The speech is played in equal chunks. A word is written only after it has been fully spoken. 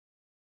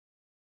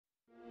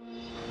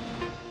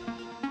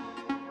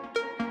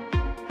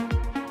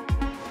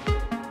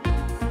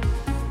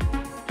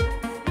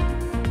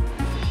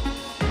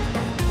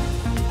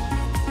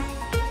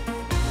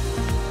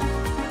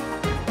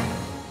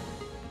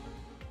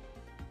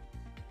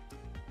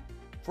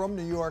From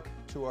New York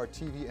to our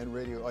TV and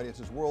radio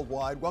audiences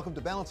worldwide, welcome to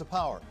Balance of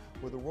Power,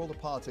 where the world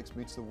of politics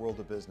meets the world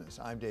of business.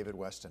 I'm David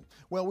Weston.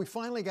 Well, we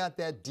finally got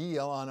that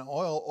deal on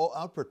oil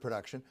output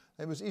production.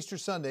 It was Easter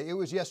Sunday, it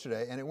was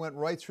yesterday, and it went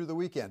right through the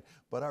weekend.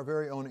 But our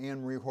very own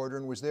Anne-Marie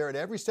Hordern was there at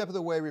every step of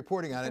the way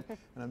reporting on it,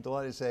 and I'm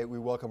delighted to say we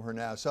welcome her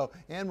now. So,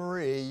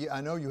 Anne-Marie,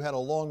 I know you had a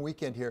long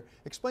weekend here.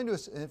 Explain to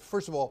us,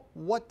 first of all,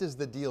 what does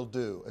the deal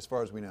do, as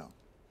far as we know?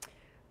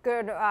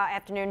 Good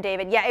afternoon,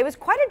 David. Yeah, it was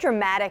quite a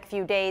dramatic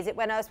few days. It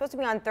was supposed to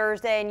be on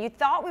Thursday, and you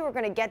thought we were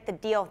going to get the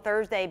deal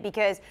Thursday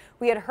because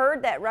we had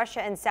heard that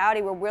Russia and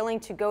Saudi were willing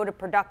to go to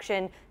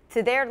production,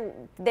 to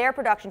their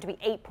production to be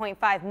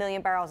 8.5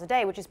 million barrels a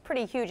day, which is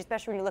pretty huge,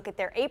 especially when you look at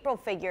their April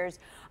figures.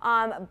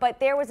 But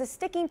there was a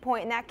sticking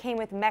point, and that came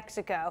with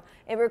Mexico.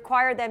 It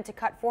required them to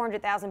cut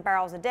 400,000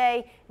 barrels a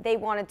day. They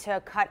wanted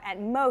to cut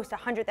at most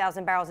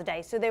 100,000 barrels a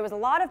day. So there was a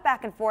lot of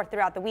back and forth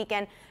throughout the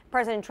weekend.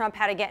 President Trump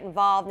had to get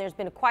involved, and there's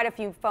been quite a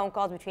few phone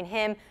calls between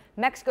him,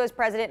 Mexico's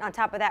president, on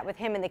top of that with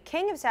him and the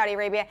King of Saudi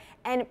Arabia,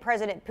 and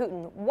President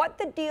Putin. What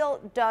the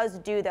deal does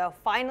do, though,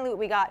 finally what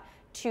we got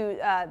to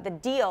the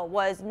deal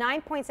was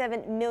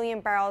 9.7 million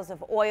barrels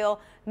of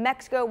oil.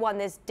 Mexico won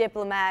this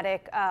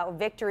diplomatic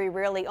victory,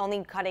 really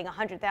only cutting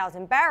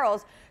 100,000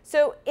 barrels.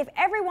 So if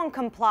everyone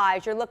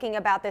complies, you're looking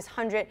about this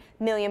 100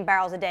 million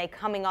barrels a day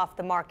coming off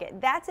the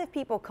market. That's if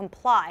people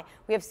comply.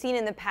 We have seen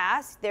in the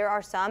past there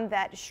are some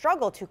that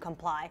struggle to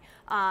comply,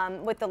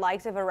 with the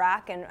likes of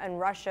Iraq and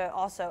Russia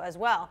also as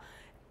well.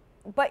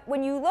 But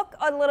when you look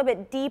a little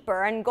bit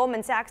deeper, and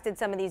Goldman Sachs did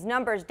some of these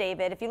numbers,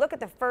 David, if you look at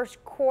the first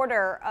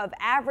quarter of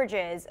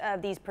averages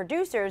of these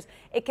producers,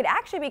 it could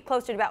actually be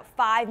closer to about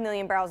 5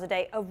 million barrels a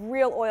day of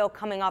real oil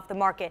coming off the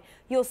market.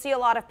 You'll see a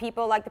lot of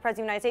people, like the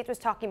President of the United States was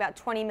talking about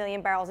 20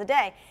 million barrels a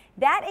day.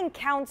 That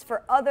accounts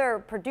for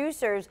other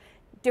producers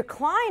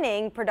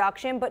declining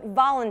production, but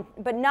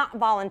not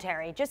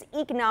voluntary, just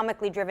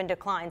economically driven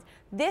declines.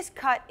 This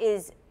cut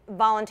is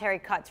voluntary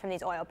cuts from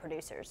these oil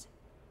producers.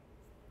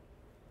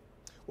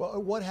 Well,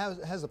 what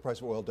has the price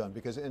of oil done?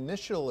 Because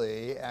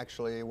initially,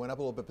 actually, it went up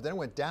a little bit, but then it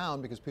went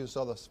down because people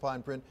saw the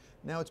fine print.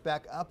 Now it's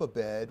back up a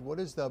bit. What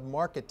is the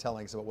market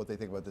telling us about what they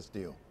think about this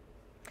deal?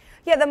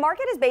 Yeah, the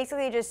market is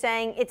basically just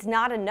saying it's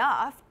not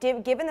enough,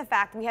 given the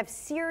fact we have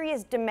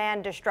serious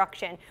demand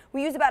destruction.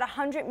 We use about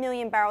 100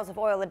 million barrels of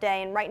oil a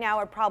day, and right now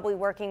we're probably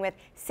working with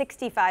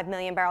 65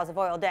 million barrels of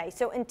oil a day.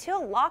 So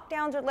until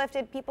lockdowns are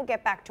lifted, people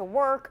get back to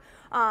work,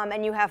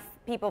 and you have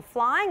people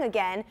flying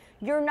again,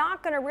 you're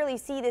not going to really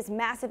see this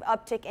massive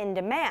uptick in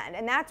demand.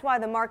 And that's why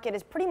the market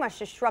is pretty much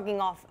just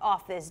shrugging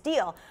off this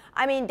deal.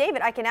 I mean,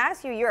 David, I can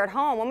ask you, you're at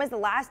home. When was the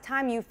last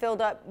time you filled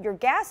up your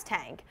gas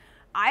tank?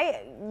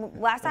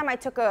 Last time I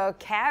took a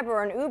cab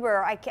or an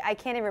Uber, I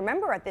can't even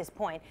remember at this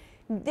point.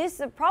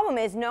 The problem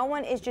is no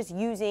one is just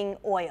using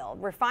oil.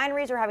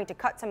 Refineries are having to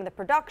cut some of the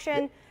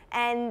production,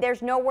 and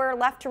there's nowhere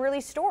left to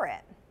really store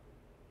it.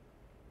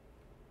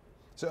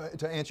 So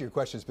to answer your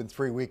question, it's been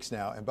 3 weeks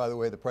now, and by the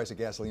way, the price of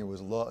gasoline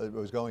was low, it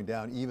was going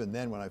down even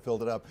then when I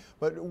filled it up.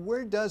 But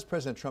where does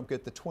President Trump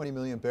get the 20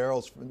 million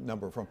barrels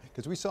number from?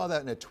 Because we saw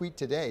that in a tweet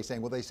today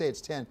saying, well, they say it's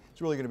 10,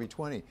 it's really going to be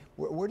 20.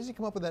 Where does he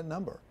come up with that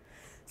number?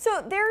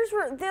 So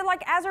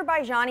like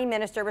Azerbaijani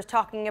minister was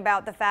talking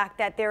about the fact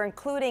that they're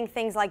including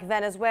things like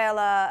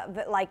Venezuela,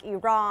 like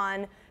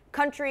Iran,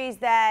 countries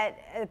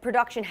that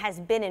production has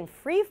been in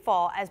free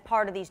fall as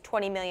part of these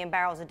 20 million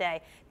barrels a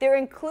day. They're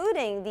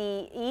including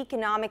the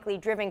economically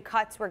driven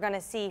cuts we're going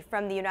to see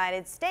from the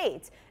United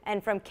States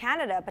and from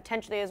Canada,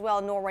 potentially as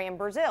well, Norway and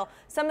Brazil.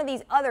 Some of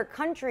these other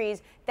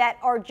countries that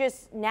are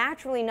just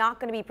naturally not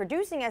going to be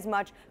producing as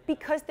much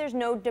because there's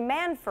no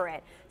demand for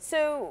it.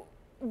 So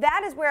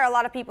that is where a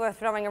lot of people are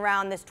throwing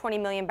around this 20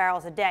 million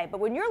barrels a day. But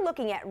when you're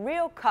looking at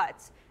real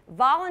cuts,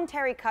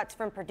 voluntary cuts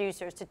from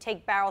producers to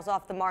take barrels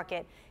off the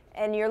market,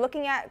 and you're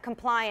looking at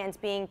compliance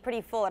being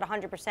pretty full at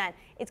 100%,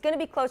 it's going to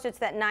be closer to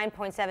that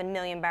 9.7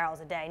 million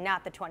barrels a day,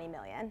 not the 20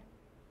 million.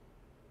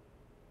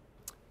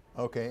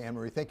 Okay,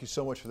 Anne-Marie, thank you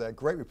so much for that.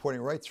 Great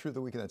reporting right through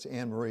the weekend. That's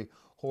Anne-Marie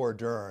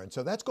Hordern.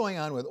 So that's going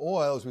on with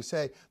oil. As we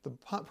say, the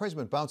price has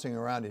been bouncing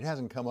around. It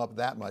hasn't come up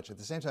that much. At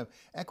the same time,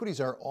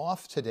 equities are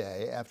off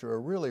today after a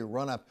really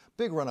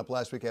big run-up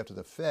last week after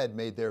the Fed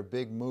made their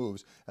big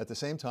moves. At the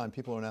same time,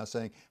 people are now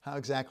saying, how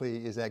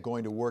exactly is that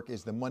going to work?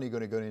 Is the money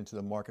going to go into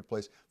the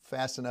marketplace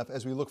fast enough?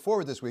 As we look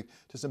forward this week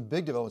to some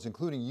big developments,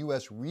 including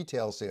U.S.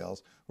 retail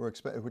sales,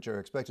 which are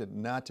expected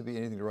not to be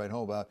anything to write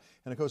home about.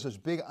 And of course, there's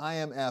big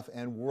IMF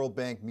and World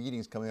Bank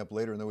meetings coming up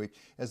later in the week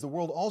as the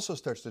world also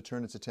starts to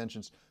turn its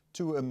attentions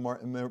to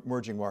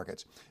emerging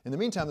markets. In the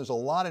meantime, there's a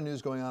lot of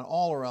news going on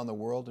all around the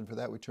world, and for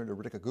that we turn to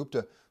Ritika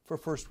Gupta for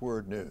First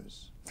Word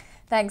News.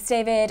 Thanks,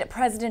 David.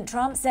 President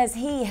Trump says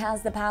he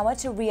has the power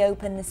to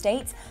reopen the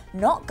states,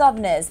 not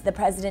governors. The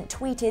president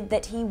tweeted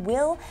that he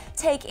will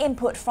take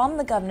input from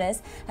the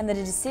governors and that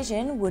a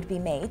decision would be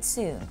made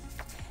soon.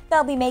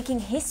 They'll be making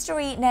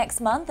history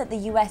next month at the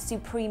U.S.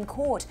 Supreme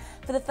Court.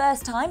 For the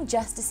first time,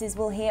 justices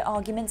will hear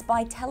arguments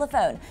by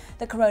telephone.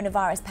 The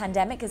coronavirus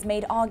pandemic has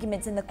made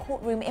arguments in the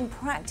courtroom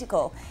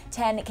impractical.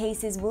 10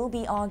 cases will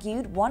be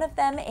argued. One of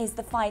them is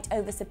the fight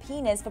over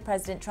subpoenas for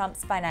President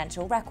Trump's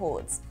financial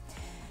records.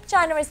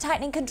 China is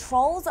tightening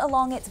controls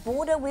along its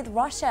border with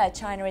Russia.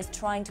 China is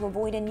trying to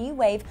avoid a new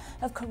wave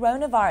of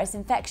coronavirus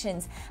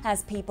infections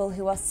as people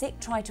who are sick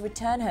try to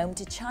return home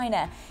to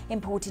China.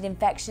 Imported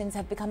infections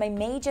have become a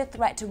major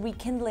threat to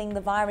rekindling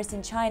the virus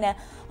in China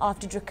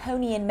after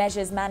draconian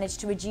measures managed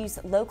to reduce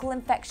local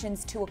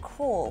infections to a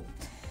crawl.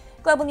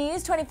 Global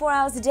news 24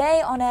 hours a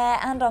day on air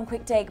and on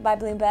Quick Take by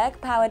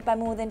Bloomberg, powered by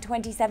more than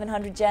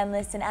 2,700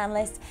 journalists and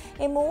analysts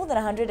in more than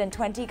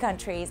 120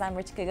 countries. I'm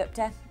Ritika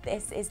Gupta.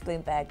 This is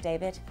Bloomberg.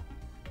 David.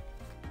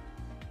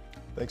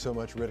 Thanks so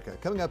much,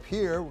 Ritika. Coming up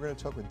here, we're going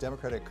to talk with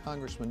Democratic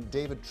Congressman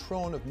David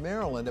Trone of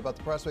Maryland about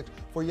the prospects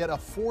for yet a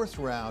fourth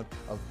round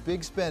of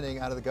big spending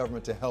out of the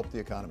government to help the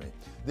economy.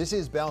 This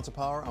is Balance of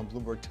Power on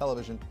Bloomberg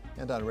Television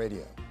and on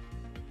radio.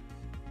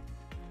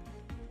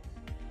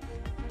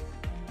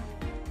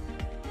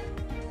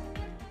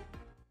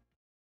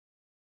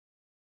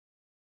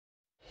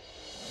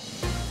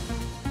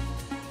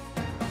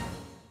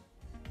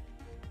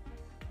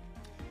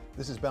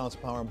 This is Balance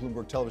of Power on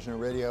Bloomberg Television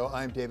and Radio.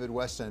 I'm David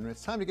Weston.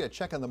 It's time to get a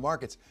check on the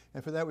markets,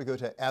 and for that we go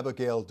to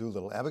Abigail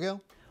Doolittle.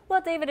 Abigail?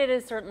 Well, David, it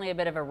is certainly a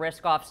bit of a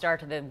risk-off start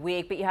to the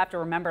week, but you have to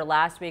remember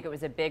last week it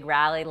was a big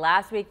rally.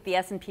 Last week, the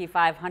S&P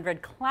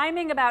 500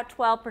 climbing about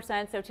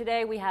 12%. So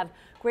today we have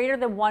greater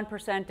than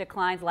 1%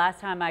 declines. Last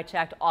time I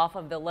checked, off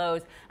of the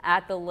lows.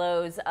 At the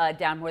lows,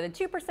 down more than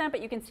 2%,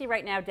 but you can see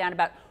right now down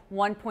about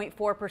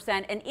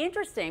 1.4%. And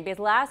interesting, because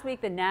last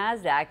week the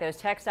NASDAQ, those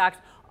tech stocks,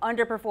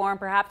 underperformed,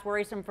 perhaps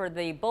worrisome for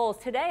the bulls.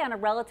 Today, on a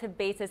relative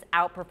basis,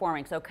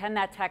 outperforming. So can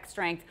that tech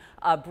strength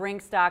bring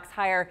stocks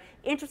higher?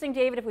 Interesting,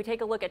 David, if we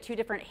take a look at two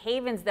different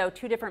havens, though,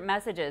 two different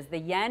messages. The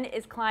yen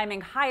is climbing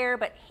higher,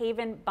 but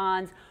haven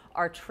bonds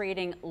are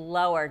trading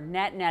lower.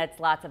 Net, it's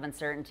lots of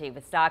uncertainty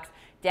with stocks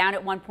down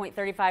at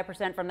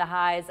 1.35% from the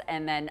highs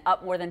and then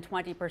up more than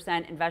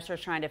 20%. Investors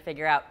trying to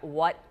figure out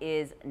what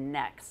is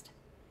next.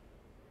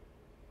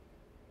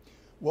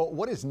 Well,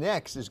 what is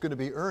next is going to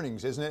be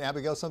earnings, isn't it,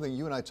 Abigail? Something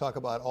you and I talk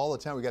about all the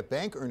time. We got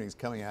bank earnings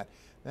coming out.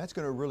 That's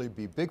going to really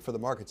be big for the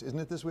markets, isn't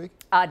it, this week?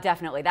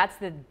 Definitely. That's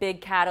the big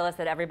catalyst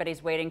that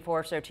everybody's waiting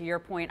for. So to your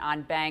point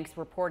on banks,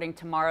 reporting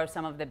tomorrow,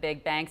 some of the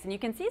big banks, and you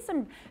can see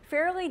some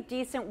fairly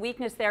decent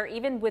weakness there,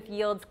 even with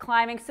yields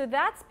climbing. So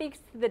that speaks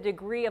to the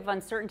degree of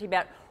uncertainty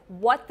about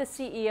what the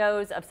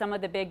CEOs of some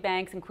of the big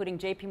banks, including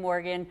JP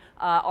Morgan,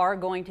 are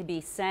going to be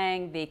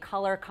saying, the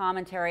color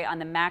commentary on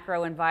the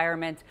macro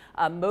environment.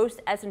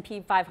 Most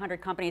S&P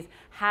 500 companies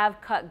have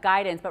cut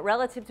guidance, but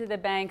relative to the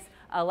banks,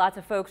 lots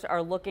of folks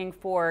are looking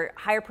for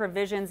higher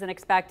provisions than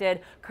expected,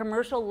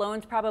 commercial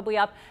loans probably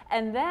up,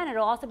 and then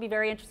it'll also be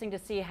very interesting to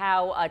see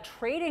how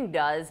trading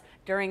does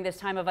during this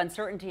time of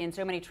uncertainty and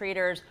so many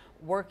traders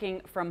working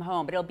from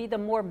home. But it'll be the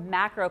more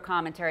macro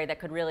commentary that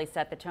could really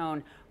set the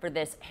tone for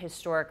this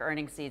historic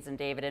earnings season,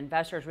 David.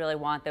 Investors really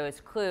want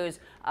those clues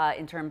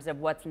in terms of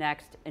what's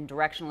next and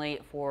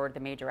directionally for the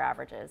major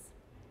averages.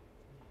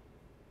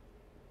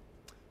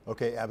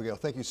 Okay, Abigail,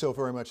 thank you so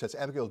very much. That's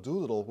Abigail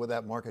Doolittle with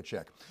that market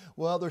check.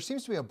 Well, there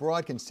seems to be a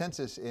broad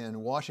consensus in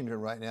Washington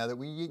right now that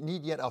we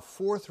need yet a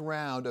fourth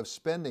round of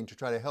spending to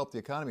try to help the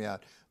economy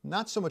out.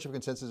 Not so much of a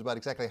consensus about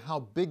exactly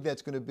how big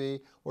that's going to be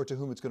or to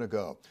whom it's going to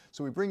go.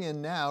 So we bring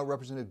in now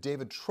Representative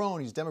David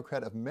Trone. He's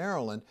Democrat of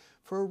Maryland,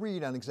 for a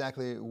read on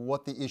exactly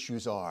what the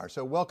issues are.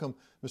 So welcome,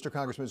 Mr.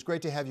 Congressman. It's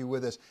great to have you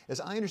with us.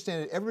 As I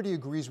understand it, everybody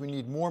agrees we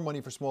need more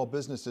money for small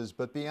businesses,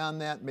 but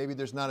beyond that, maybe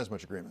there's not as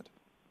much agreement.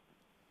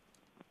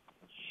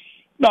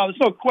 No, there's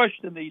no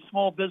question the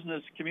small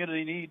business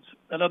community needs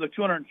another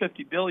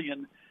 $250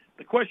 billion.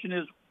 The question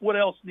is, what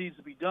else needs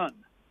to be done?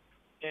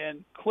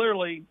 And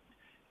clearly,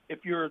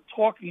 if you're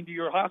talking to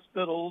your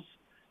hospitals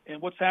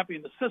and what's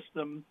happening in the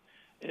system,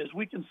 as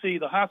we can see,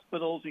 the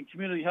hospitals and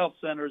community health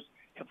centers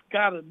have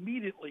got to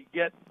immediately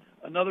get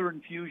another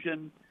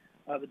infusion.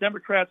 The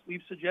Democrats,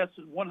 we've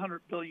suggested $100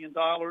 billion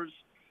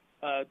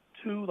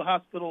to the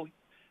hospital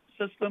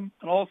system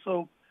and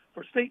also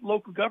for state and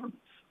local governments.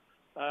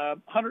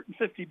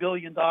 $150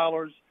 billion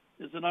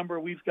is the number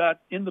we've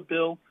got in the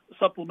bill, the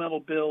supplemental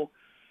bill.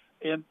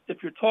 And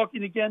if you're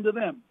talking again to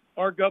them,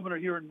 our governor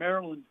here in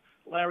Maryland,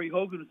 Larry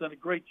Hogan, has done a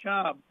great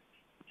job.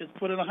 He's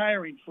put in a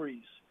hiring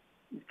freeze.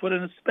 He's put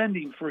in a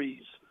spending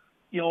freeze.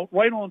 You know,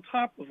 right on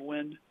top of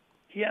when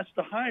he has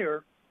to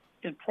hire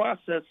and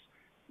process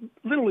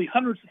literally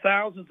hundreds of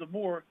thousands of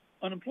more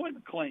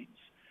unemployment claims.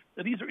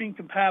 Now, these are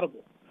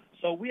incompatible.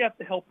 So we have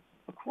to help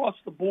across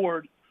the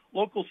board,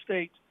 local,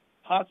 state,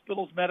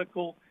 hospitals,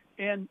 medical,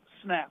 and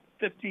SNAP,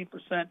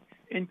 15%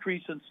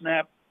 increase in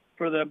SNAP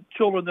for the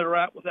children that are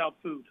out without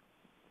food.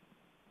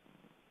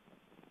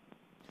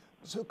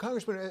 So,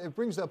 Congressman, it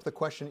brings up the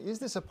question, is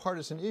this a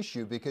partisan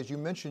issue? Because you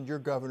mentioned your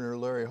governor,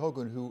 Larry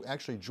Hogan, who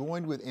actually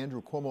joined with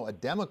Andrew Cuomo, a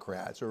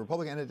Democrat, so a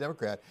Republican and a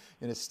Democrat,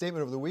 in a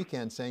statement over the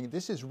weekend saying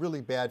this is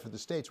really bad for the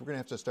states. We're going to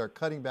have to start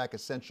cutting back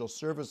essential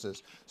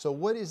services. So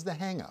what is the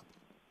hang-up?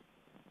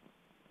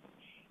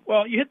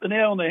 Well, you hit the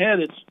nail on the head.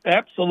 It's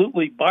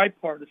absolutely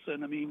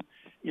bipartisan. I mean,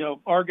 you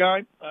know, our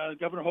guy,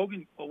 Governor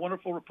Hogan, a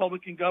wonderful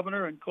Republican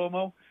governor, and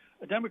Cuomo,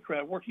 a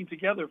Democrat, working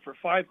together for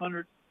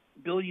 $500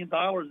 billion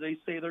they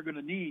say they're going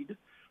to need.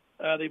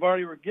 They've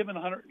already were given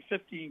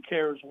 150 in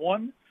CARES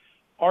 1.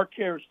 Our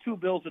CARES 2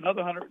 bill's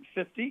another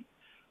 150.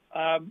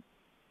 I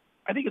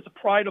think it's a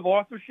pride of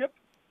authorship,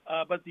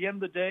 but at the end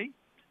of the day,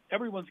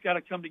 everyone's got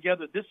to come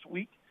together this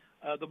week.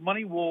 The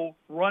money will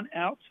run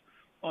out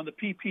on the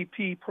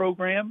PPP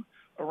program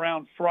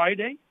around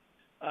Friday.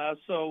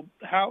 So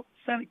the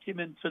Senate came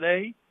in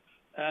today,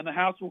 and the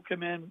House will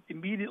come in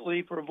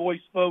immediately for a voice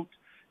vote.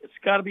 It's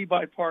got to be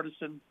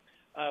bipartisan.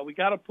 We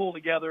got to pull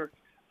together.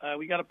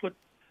 We got to put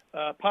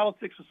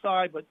politics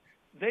aside, but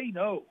they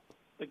know,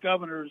 the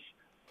governors,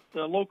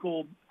 the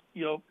local,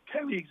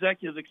 county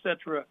executives, et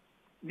cetera,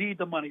 need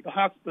the money. The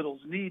hospitals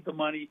need the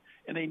money,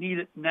 and they need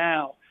it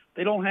now.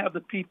 They don't have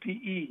the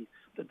PPE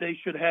that they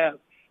should have.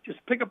 Just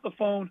pick up the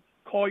phone,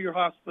 call your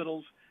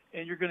hospitals,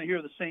 and you're going to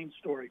hear the same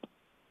story.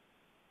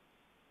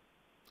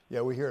 Yeah,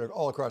 we hear it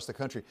all across the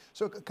country.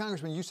 So,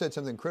 Congressman, you said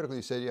something critical.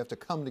 You said you have to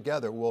come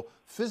together. Well,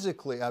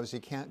 physically, obviously,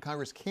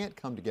 Congress can't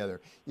come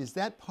together. Is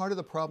that part of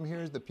the problem here,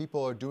 is that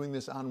people are doing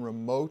this on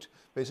remote,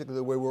 basically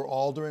the way we're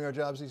all doing our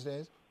jobs these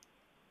days?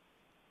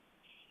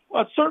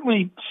 Well, it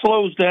certainly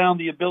slows down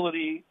the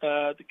ability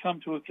to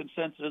come to a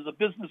consensus. As a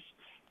business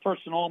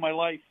person all my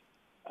life,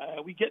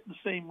 we get in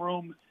the same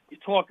room, you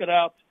talk it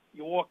out,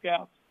 you walk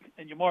out,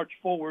 and you march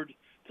forward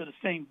to the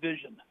same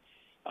vision.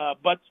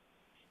 But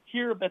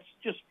here, that's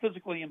just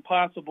physically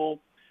impossible,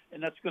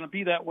 and that's going to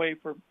be that way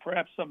for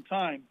perhaps some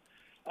time.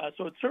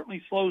 So it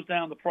certainly slows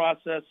down the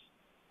process,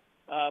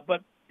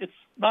 but it's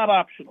not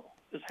optional.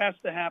 This has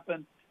to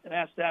happen. It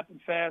has to happen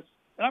fast,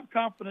 and I'm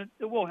confident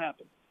it will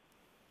happen.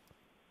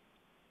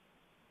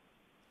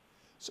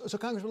 So,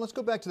 Congressman, let's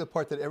go back to the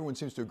part that everyone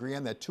seems to agree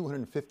on, that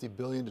 $250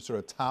 billion to sort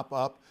of top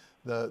up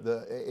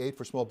the aid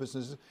for small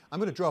businesses. I'm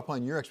going to draw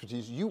upon your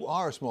expertise. You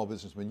are a small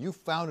businessman. You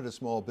founded a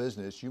small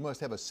business. You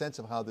must have a sense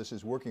of how this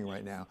is working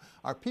right now.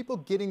 Are people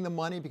getting the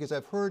money? Because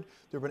I've heard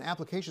there have been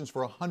applications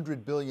for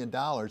 $100 billion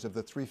of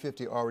the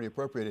 $350 already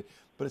appropriated,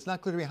 but it's not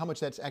clear to me how much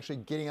that's actually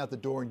getting out the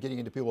door and getting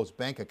into people's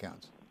bank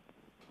accounts.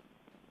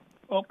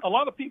 Well, a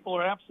lot of people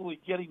are absolutely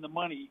getting the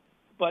money,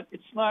 but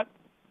it's not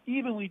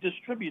evenly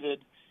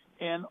distributed.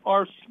 And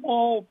our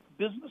small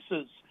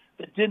businesses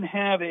that didn't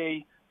have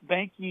a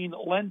banking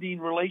lending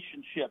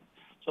relationship.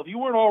 So if you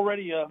weren't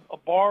already a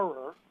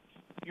borrower,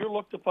 you're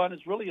looked upon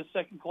as really a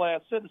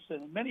second-class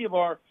citizen. And many of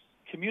our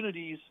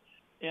communities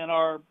and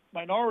our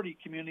minority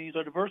communities,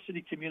 our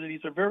diversity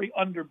communities, are very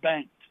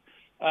underbanked.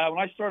 When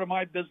I started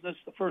my business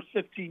the first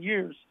 15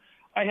 years,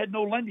 I had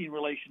no lending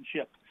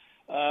relationship.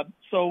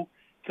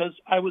 Because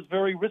I was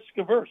very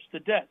risk-averse to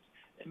debt.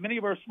 And many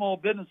of our small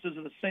businesses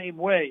are the same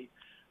way.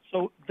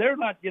 So they're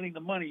not getting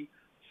the money.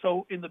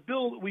 So in the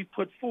bill that we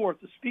put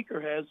forth, the Speaker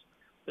has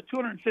the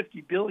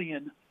 $250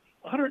 billion,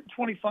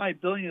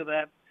 $125 billion of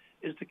that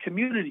is the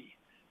community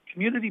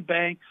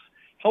banks,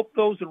 help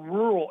those in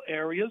rural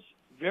areas,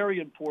 very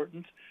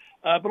important,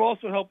 but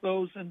also help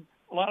those in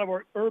a lot of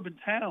our urban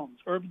towns,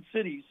 urban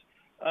cities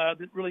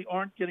that really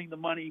aren't getting the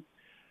money.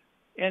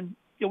 And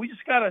we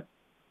just got to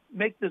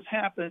make this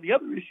happen. The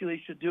other issue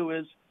they should do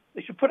is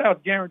they should put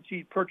out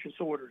guaranteed purchase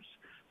orders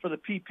for the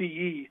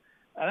PPE.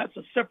 That's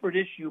a separate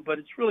issue, but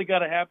it's really got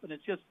to happen.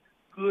 It's just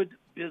good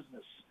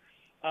business.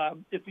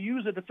 If we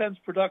use the Defense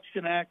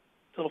Production Act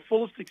to the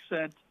fullest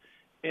extent,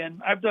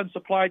 and I've done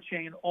supply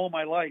chain all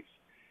my life,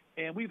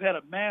 and we've had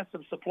a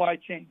massive supply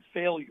chain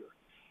failure.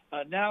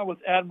 Now with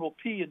Admiral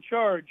P in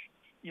charge,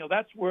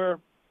 that's where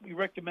we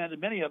recommended,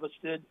 many of us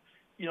did,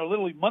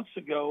 literally months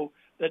ago,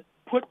 that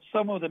put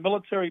some of the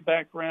military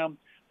background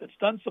that's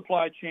done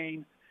supply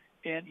chain,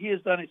 and he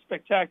has done a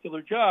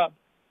spectacular job,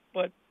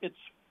 but it's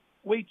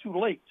way too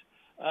late.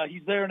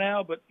 He's there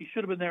now, but he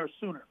should have been there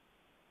sooner.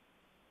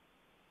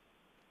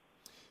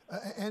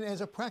 And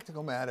as a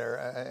practical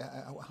matter,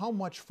 how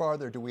much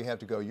farther do we have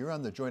to go? You're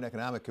on the Joint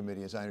Economic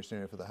Committee, as I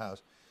understand it, for the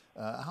House.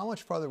 How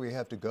much farther do we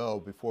have to go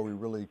before we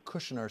really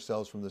cushion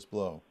ourselves from this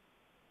blow?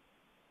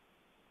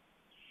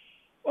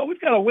 Well, we've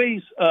got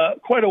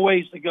quite a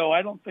ways to go.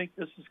 I don't think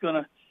this is going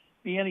to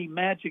be any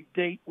magic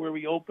date where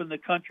we open the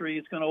country.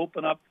 It's going to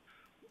open up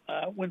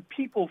when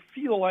people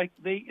feel like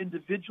they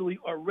individually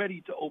are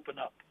ready to open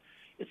up.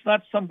 It's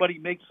not somebody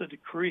makes a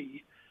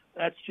decree.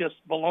 That's just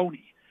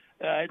baloney.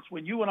 It's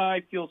when you and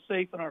I feel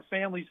safe and our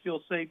families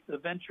feel safe to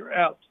venture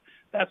out.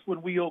 That's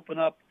when we open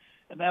up,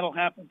 and that'll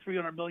happen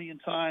 300 million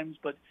times.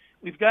 But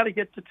we've got to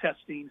get to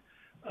testing,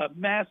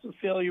 massive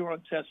failure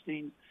on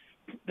testing.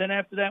 Then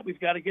after that, we've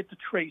got to get to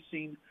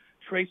tracing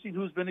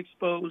who's been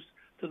exposed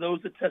to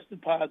those that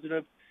tested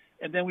positive,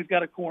 and then we've got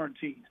to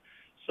quarantine.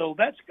 So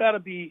that's got to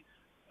be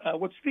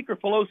what Speaker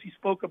Pelosi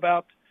spoke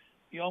about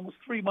almost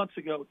 3 months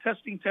ago,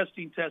 testing.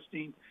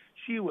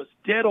 She was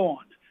dead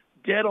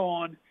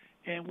on,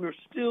 and we're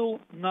still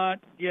not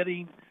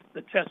getting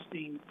the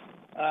testing.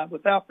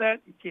 Without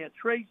that, you can't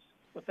trace.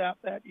 Without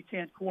that, you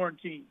can't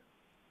quarantine.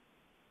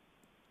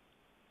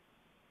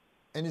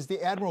 And is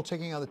the Admiral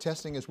taking on the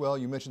testing as well?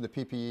 You mentioned the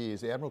PPE.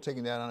 Is the Admiral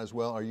taking that on as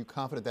well? Are you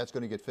confident that's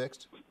going to get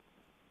fixed?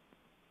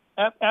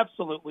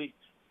 Absolutely.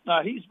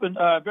 He's been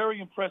very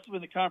impressive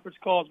in the conference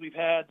calls we've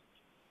had.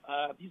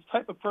 He's the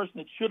type of person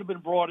that should have been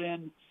brought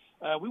in.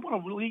 We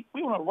want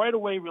to right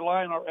away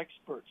rely on our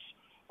experts,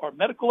 our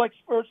medical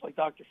experts like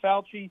Dr.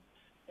 Fauci,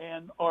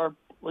 and our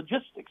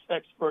logistics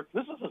experts.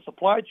 This is a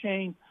supply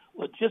chain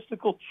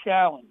logistical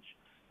challenge.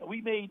 And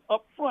we made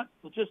upfront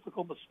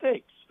logistical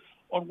mistakes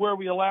on where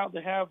we allowed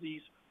to have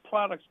these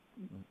products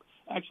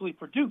actually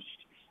produced.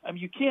 I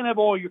mean, you can't have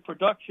all your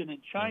production in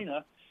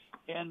China,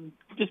 and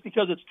just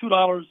because it's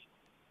 $2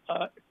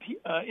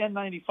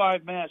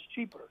 N95 mask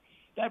cheaper.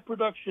 That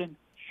production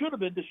should have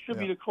been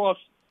distributed across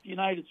the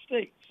United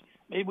States.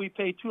 Maybe we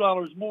pay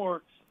 $2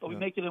 more, but we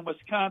make it in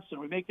Wisconsin,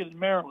 we make it in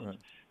Maryland. Right.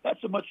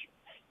 That's a much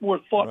more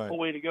thoughtful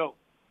way to go.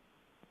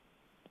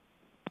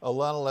 A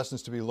lot of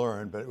lessons to be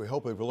learned, but we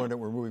hope we've learned it.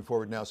 We're moving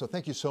forward now. So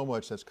thank you so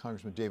much. That's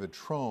Congressman David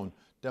Trone,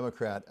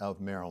 Democrat of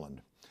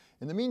Maryland.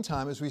 In the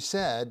meantime, as we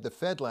said, the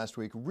Fed last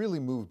week really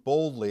moved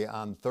boldly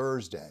on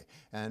Thursday.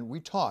 And we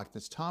talked,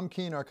 it's Tom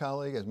Keene, our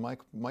colleague, as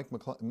Mike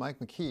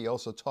McKee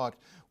also talked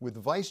with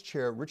Vice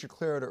Chair Richard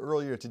Clarida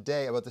earlier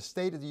today about the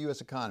state of the U.S.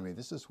 economy.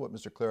 This is what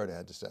Mr. Clarida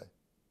had to say.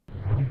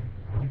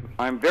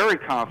 I'm very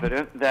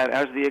confident that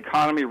as the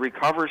economy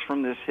recovers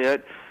from this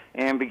hit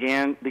and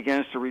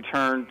begins to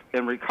return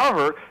and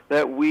recover,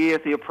 that we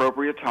at the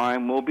appropriate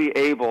time will be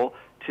able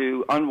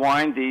to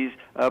unwind these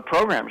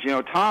programs. You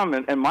know, Tom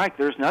and Mike,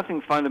 there's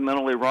nothing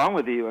fundamentally wrong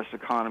with the U.S.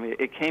 economy.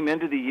 It came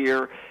into the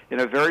year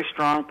in a very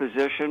strong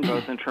position,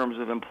 both in terms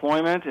of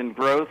employment and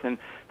growth and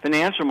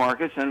financial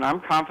markets, and I'm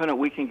confident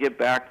we can get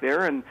back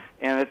there, and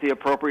at the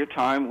appropriate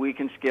time we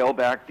can scale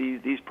back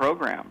these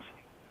programs.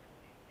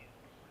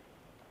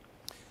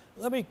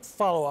 Let me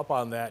follow up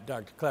on that,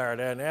 Dr.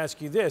 Clarida, and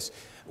ask you this.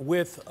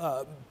 With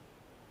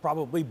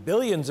probably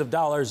billions of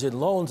dollars in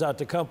loans out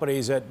to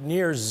companies at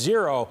near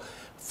zero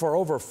for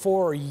over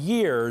 4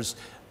 years,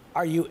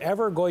 are you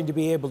ever going to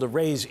be able to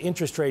raise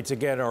interest rates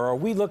again, or are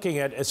we looking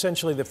at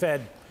essentially the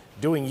Fed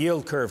doing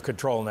yield curve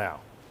control now?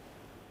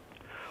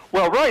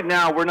 Well, right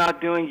now we're not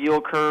doing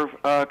yield curve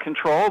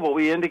control. What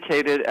we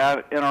indicated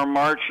in our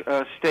March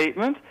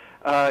statement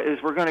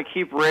is we're going to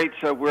keep rates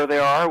where they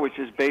are, which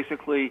is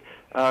basically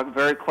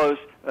very close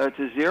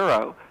to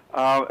zero,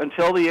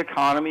 until the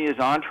economy is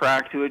on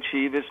track to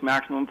achieve its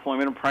maximum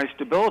employment and price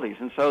stabilities.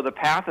 And so the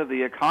path of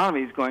the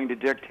economy is going to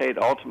dictate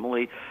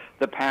ultimately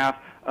the path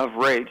of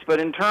rates.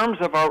 But in terms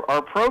of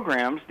our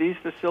programs, these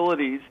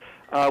facilities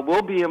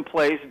will be in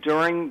place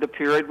during the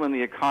period when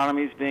the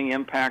economy is being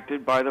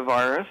impacted by the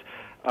virus.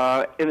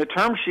 In the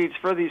term sheets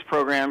for these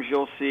programs,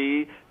 you'll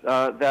see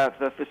that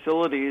the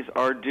facilities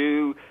are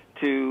due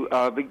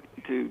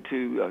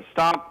to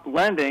stop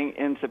lending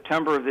in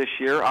September of this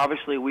year.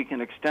 Obviously, we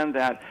can extend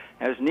that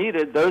as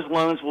needed. Those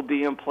loans will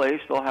be in place.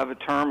 They'll have a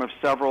term of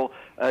several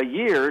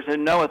years.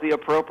 And no, at the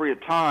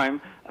appropriate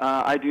time,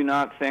 I do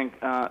not think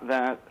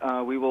that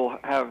we will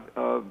have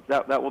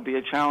that will be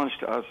a challenge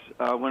to us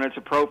when it's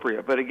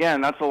appropriate. But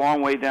again, that's a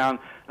long way down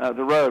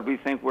the road. We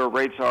think where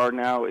rates are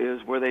now is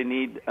where they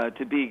need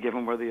to be,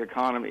 given where the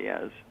economy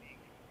is.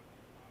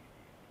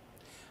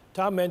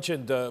 Tom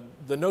mentioned the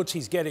notes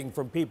he's getting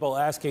from people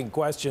asking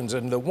questions,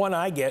 and the one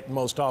I get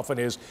most often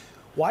is,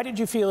 why did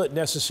you feel it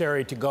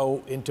necessary to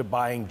go into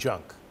buying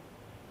junk?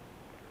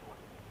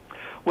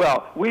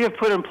 Well, we have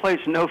put in place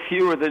no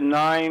fewer than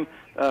 9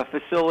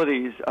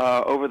 facilities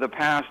over the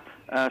past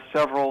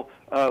several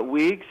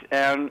weeks,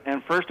 and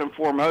first and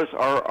foremost,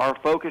 our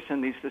focus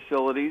in these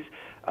facilities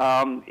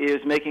is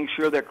making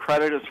sure that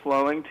credit is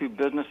flowing to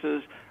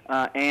businesses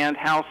and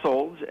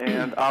households,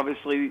 and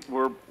obviously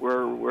we're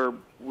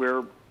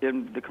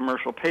in the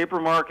commercial paper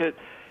market.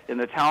 In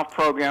the TALF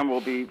program,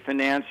 we'll be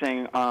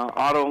financing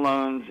auto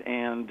loans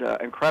and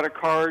credit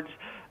cards.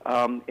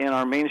 In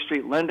our Main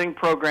Street lending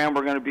program,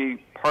 we're going to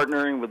be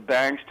partnering with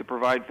banks to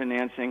provide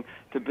financing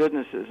to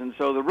businesses. And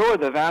so really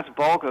the vast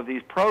bulk of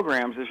these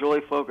programs is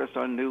really focused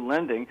on new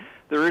lending.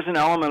 There is an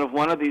element of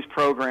one of these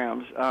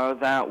programs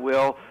that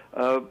will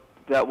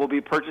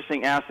be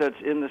purchasing assets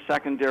in the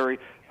secondary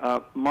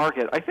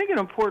market. I think an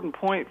important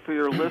point for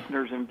your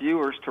listeners and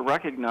viewers to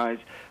recognize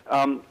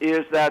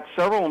is that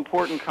several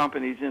important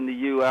companies in the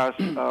U.S.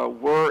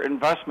 were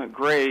investment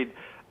grade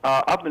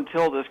up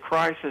until this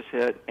crisis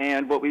hit.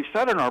 And what we've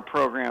said in our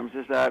programs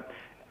is that,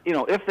 you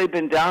know, if they've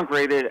been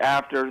downgraded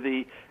after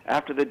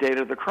the date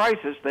of the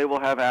crisis, they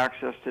will have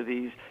access to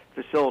these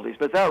facilities.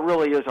 But that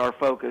really is our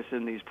focus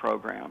in these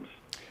programs.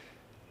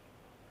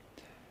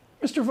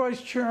 Mr.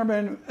 Vice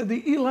Chairman,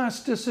 the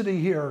elasticity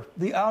here,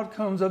 the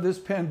outcomes of this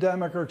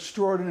pandemic are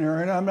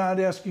extraordinary, and I'm not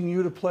asking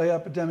you to play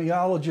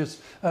epidemiologist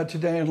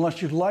today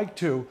unless you'd like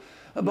to.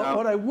 But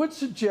what I would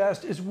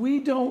suggest is we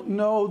don't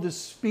know the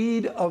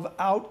speed of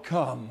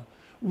outcome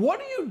What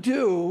do you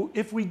do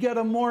if we get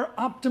a more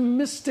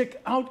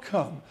optimistic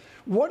outcome?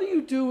 What do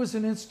you do as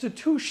an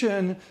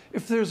institution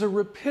if there's a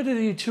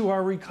rapidity to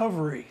our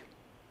recovery?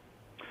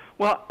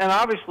 Well, and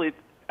obviously,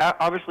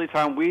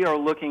 Tom, we are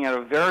looking at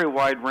a very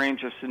wide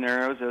range of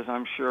scenarios, as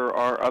I'm sure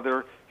are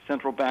other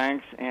central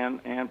banks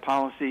and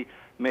policy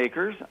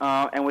makers.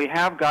 And we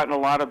have gotten a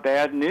lot of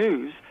bad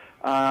news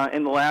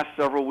in the last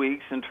several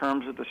weeks in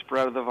terms of the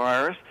spread of the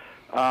virus.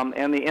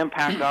 And the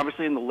impact,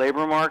 obviously, in the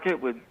labor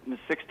market with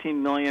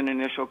 16 million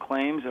initial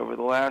claims over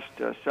the last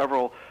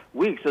several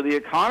weeks. So the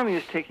economy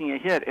is taking a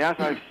hit, as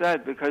I've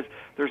said, because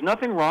there's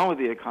nothing wrong with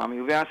the economy.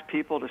 We've asked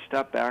people to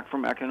step back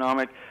from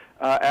economic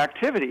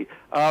activity.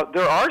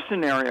 There are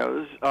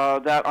scenarios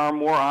that are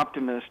more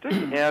optimistic,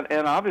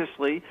 and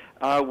obviously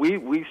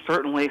we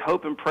certainly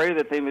hope and pray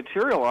that they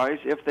materialize.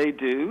 If they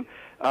do,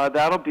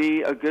 that'll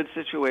be a good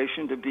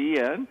situation to be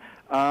in.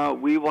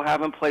 We will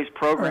have in place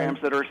programs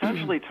that are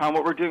essentially, Tom,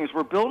 what we're doing is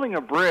we're building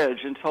a bridge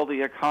until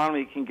the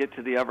economy can get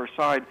to the other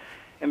side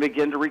and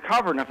begin to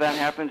recover. And if that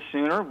happens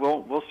sooner,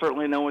 we'll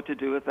certainly know what to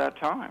do at that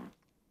time.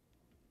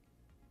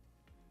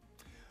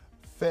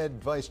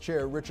 Fed Vice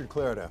Chair Richard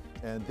Clarida,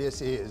 and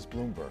this is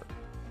Bloomberg.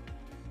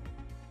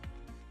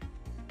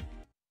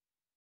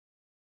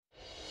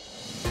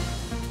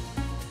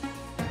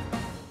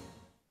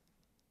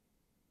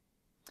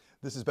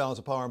 This is Balance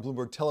of Power on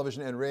Bloomberg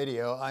Television and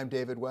Radio. I'm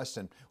David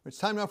Weston. It's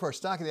time now for our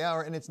Stock of the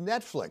Hour, and it's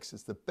Netflix.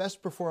 It's the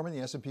best performer in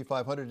the S&P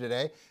 500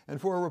 today.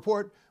 And for a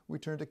report, we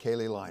turn to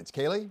Kaylee Lyons.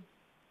 Kaylee?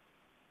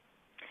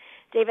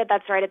 David,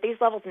 that's right. At these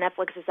levels,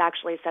 Netflix is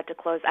actually set to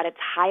close at its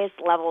highest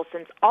level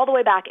since all the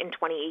way back in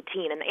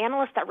 2018. And the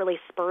analyst that really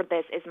spurred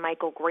this is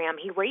Michael Graham.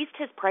 He raised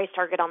his price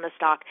target on the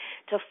stock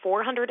to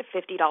 $450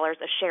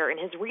 a share, and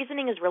his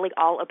reasoning is really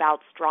all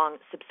about strong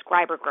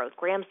subscriber growth.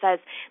 Graham says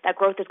that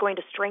growth is going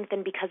to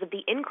strengthen because of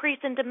the increase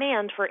in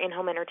demand for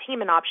in-home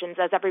entertainment options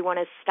as everyone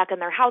is stuck in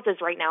their houses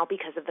right now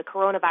because of the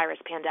coronavirus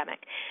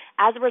pandemic.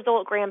 As a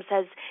result, Graham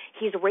says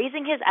he's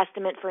raising his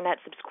estimate for net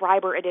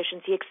subscriber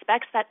additions. He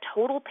expects that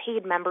total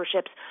paid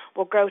membership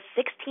will grow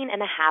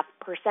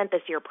 16.5%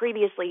 this year.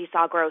 Previously, he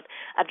saw growth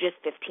of just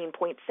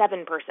 15.7%.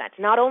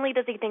 Not only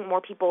does he think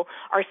more people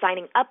are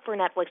signing up for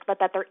Netflix, but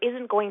that there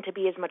isn't going to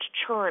be as much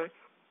churn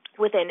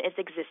within its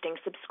existing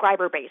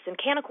subscriber base. And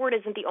Canaccord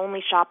isn't the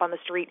only shop on the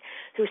street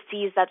who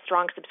sees that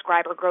strong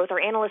subscriber growth. Our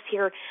analysts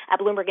here at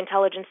Bloomberg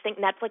Intelligence think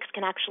Netflix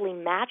can actually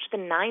match the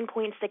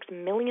 9.6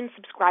 million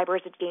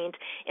subscribers it gained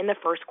in the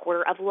first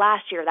quarter of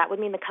last year. That would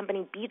mean the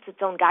company beats its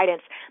own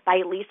guidance by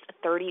at least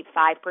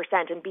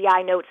 35%. And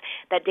BI notes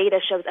that data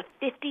shows a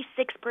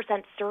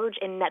 56% surge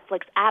in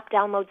Netflix app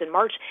downloads in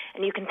March,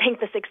 and you can thank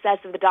the success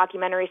of the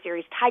documentary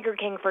series Tiger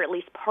King for at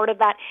least part of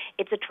that.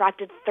 It's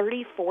attracted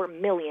 34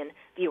 million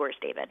viewers,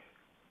 David.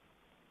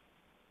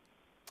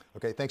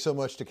 Okay, thanks so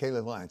much to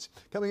Kaylee Lyons.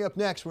 Coming up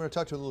next, we're going to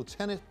talk to the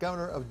Lieutenant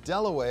Governor of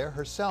Delaware,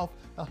 herself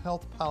a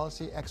health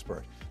policy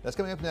expert. That's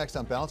coming up next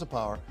on Balance of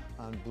Power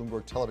on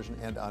Bloomberg Television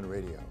and on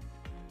radio.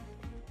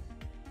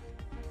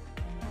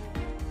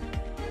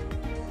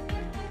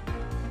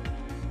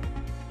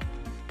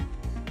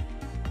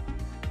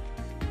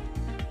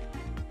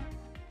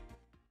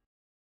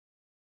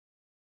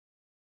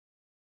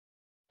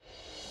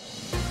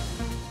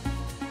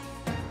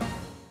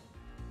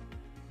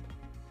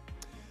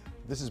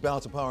 This is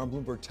Balance of Power on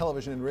Bloomberg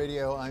Television and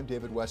Radio. I'm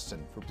David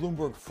Weston. For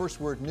Bloomberg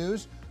First Word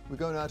News, we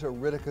go now to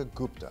Ritika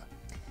Gupta.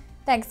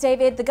 Thanks,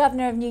 David. The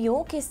governor of New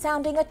York is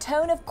sounding a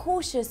tone of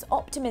cautious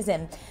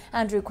optimism.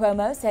 Andrew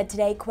Cuomo said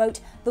today, quote,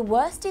 "The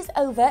worst is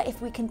over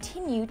if we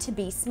continue to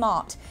be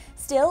smart."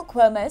 Still,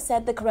 Cuomo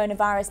said the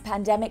coronavirus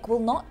pandemic will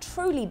not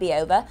truly be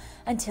over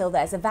until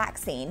there's a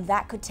vaccine.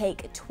 That could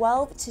take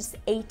 12 to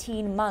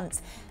 18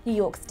 months. New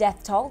York's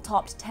death toll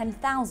topped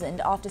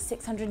 10,000 after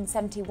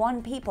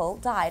 671 people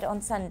died on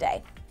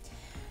Sunday.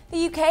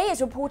 The UK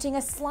is reporting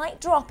a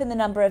slight drop in the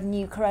number of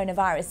new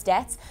coronavirus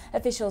deaths.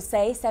 Officials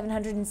say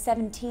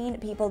 717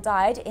 people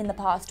died in the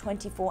past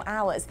 24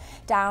 hours,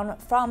 down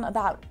from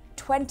about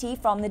 20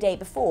 from the day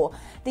before.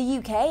 The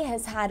UK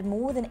has had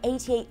more than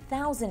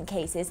 88,000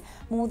 cases.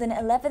 More than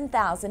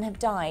 11,000 have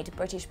died.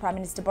 British Prime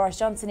Minister Boris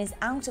Johnson is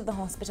out of the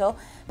hospital,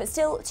 but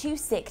still too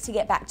sick to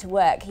get back to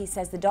work. He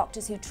says the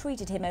doctors who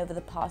treated him over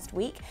the past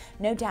week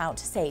no doubt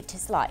saved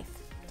his life.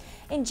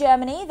 In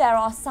Germany, there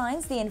are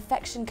signs the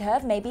infection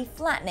curve may be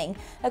flattening.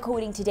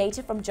 According to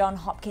data from Johns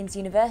Hopkins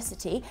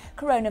University,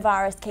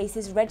 coronavirus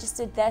cases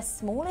registered their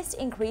smallest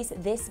increase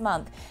this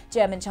month.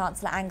 German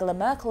Chancellor Angela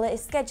Merkel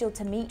is scheduled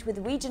to meet with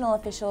regional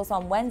officials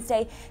on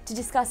Wednesday to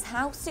discuss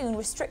how soon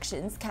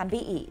restrictions can be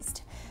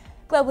eased.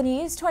 Global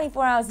news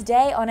 24 hours a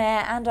day on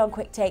air and on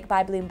Quick Take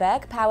by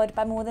Bloomberg, powered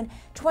by more than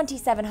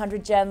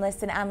 2,700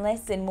 journalists and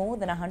analysts in more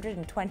than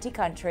 120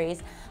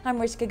 countries. I'm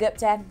Ritika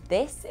Gupta.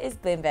 This is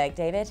Bloomberg,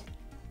 David.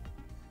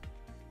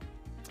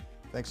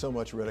 Thanks so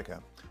much,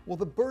 Ritika. Well,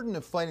 the burden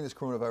of fighting this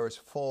coronavirus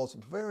falls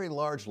very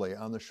largely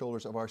on the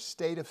shoulders of our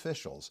state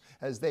officials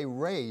as they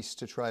race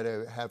to try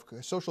to have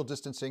social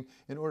distancing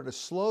in order to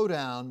slow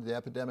down the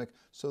epidemic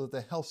so that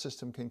the health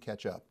system can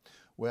catch up.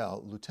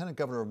 Well, Lieutenant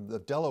Governor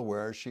of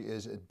Delaware, she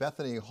is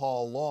Bethany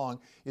Hall Long,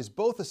 is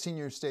both a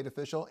senior state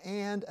official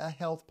and a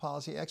health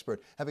policy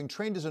expert, having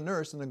trained as a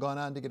nurse and then gone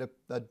on to get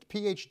a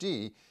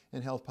PhD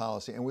in health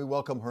policy. And we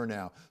welcome her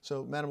now.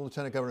 So, Madam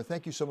Lieutenant Governor,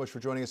 thank you so much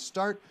for joining us.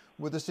 Start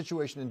with the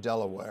situation in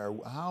Delaware.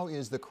 How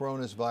is the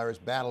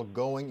coronavirus battle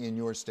going in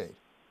your state?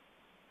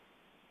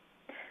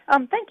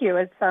 Thank you.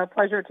 It's a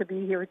pleasure to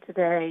be here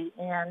today.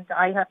 And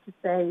I have to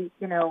say,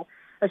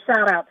 a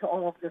shout out to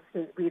all of the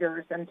state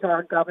leaders and to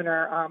our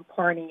Governor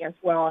Parney as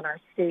well in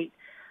our state.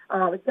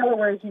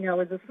 Delaware, as you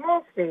know, is a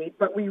small state,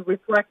 but we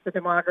reflect the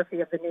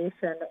demography of the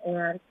nation.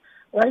 And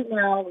right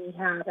now we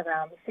have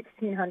around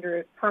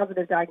 1,600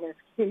 positive diagnosed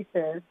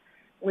cases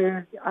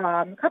with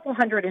a couple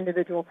hundred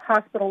individuals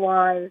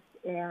hospitalized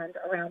and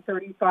around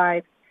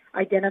 35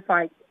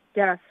 identified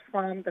deaths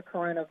from the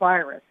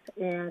coronavirus.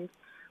 And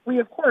we,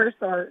 of course,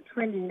 are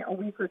trending a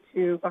week or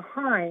two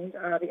behind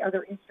the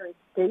other eastern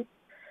states.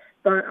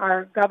 But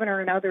our governor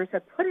and others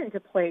have put into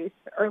place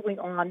early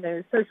on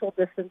those social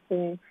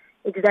distancing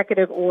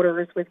executive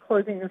orders with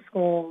closing the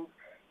schools,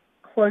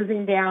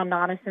 closing down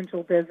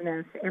non-essential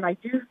business, and I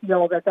do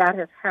feel that that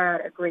has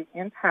had a great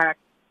impact.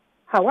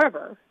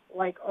 However,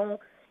 like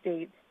all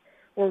states,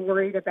 we're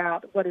worried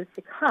about what is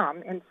to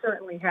come and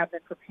certainly have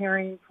been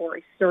preparing for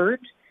a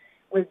surge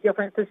with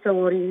different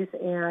facilities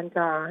and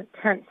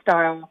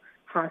tent-style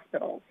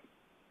hospitals.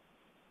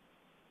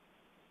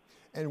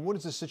 And what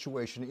is the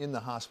situation in the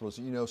hospitals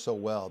that you know so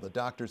well, the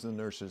doctors and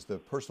the nurses, the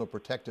personal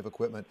protective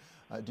equipment?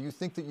 Do you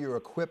think that you're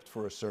equipped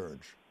for a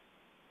surge?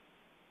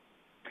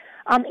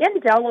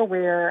 In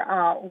Delaware,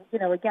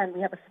 again,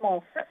 we have a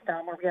small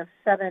system where we have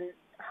 7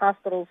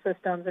 hospital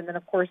systems and then,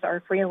 of course,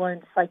 our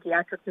Freeland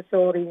psychiatric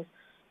facilities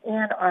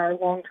and our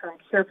long-term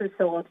care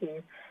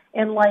facilities.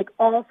 And like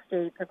all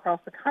states across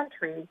the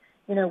country,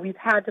 we've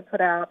had to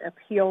put out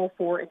appeal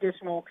for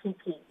additional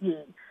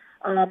PPE.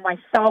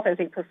 Myself, as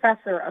a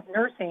professor of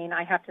nursing,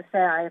 I have to say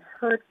I have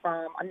heard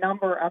from a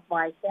number of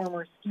my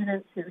former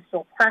students who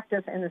still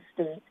practice in the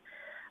state,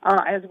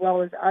 as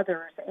well as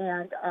others.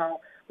 And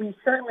we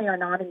certainly are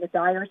not in the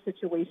dire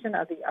situation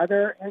of the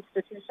other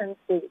institutions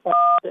statewide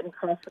and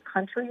across the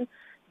country,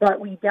 but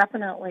we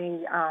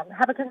definitely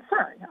have a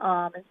concern.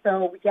 And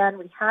so, again,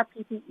 we have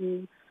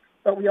PPE,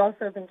 but we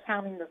also have been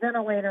counting the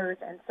ventilators,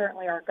 and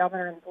certainly our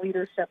governor and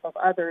leadership of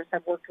others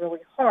have worked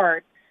really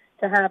hard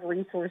to have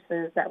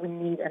resources that we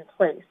need in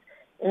place.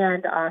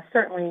 And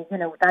certainly,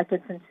 that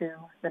gets into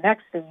the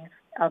next phase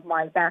of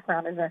my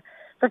background as a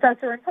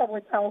professor in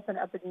public health and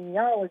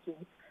epidemiology,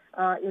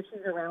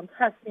 issues around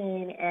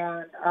testing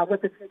and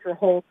what the future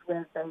holds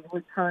with a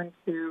return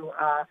to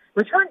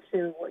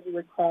what you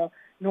would call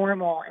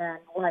normal and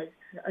life,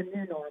 a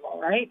new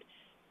normal, right?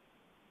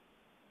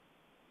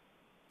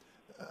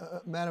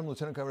 Madam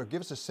Lieutenant Governor, give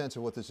us a sense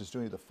of what this is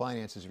doing to the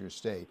finances of your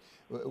state.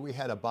 We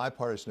had a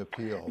bipartisan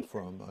appeal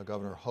from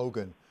Governor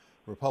Hogan,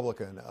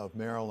 Republican of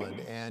Maryland,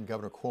 and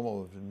Governor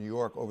Cuomo of New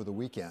York over the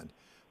weekend,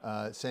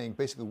 saying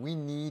basically we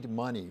need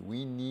money,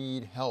 we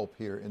need help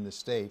here in the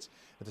states.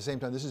 At the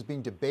same time, this is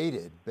being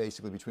debated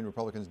basically between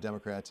Republicans and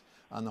Democrats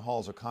on the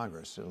halls of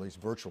Congress, at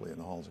least virtually in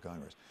the halls of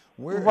Congress.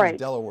 Where is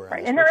Delaware?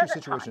 Right. And what's your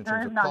situation in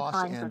terms of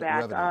costs and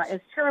revenues? As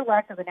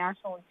chair-elect of the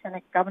National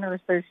Lieutenant Governor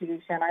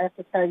Association, I have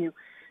to tell you,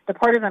 the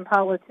partisan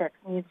politics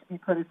needs to be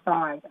put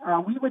aside.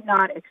 We would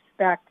not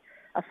expect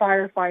a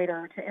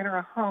firefighter to enter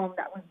a home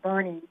that was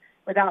burning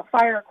without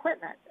fire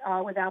equipment,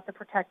 without the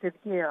protective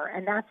gear.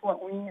 And that's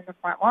what we in the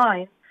front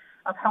lines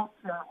of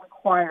healthcare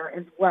require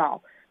as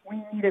well.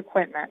 We need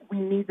equipment. We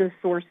need the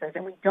sources.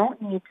 And we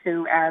don't need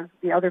to, as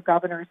the other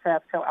governors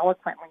have so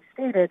eloquently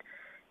stated,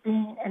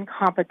 be in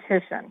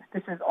competition.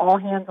 This is all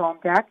hands on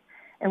deck,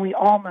 and we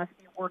all must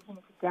be working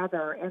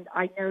together. And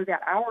I know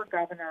that our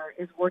governor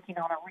is working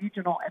on a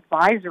regional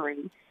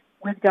advisory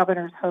with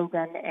Governors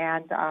Hogan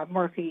and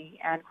Murphy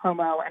and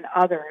Cuomo and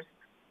others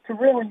to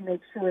really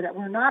make sure that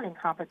we're not in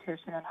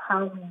competition and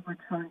how we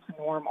return to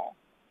normal.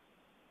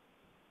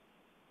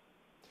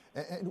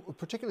 And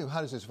particularly,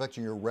 how does this affect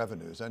your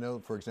revenues? I know,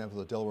 for example,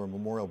 the Delaware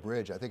Memorial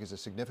Bridge, I think, is a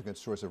significant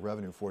source of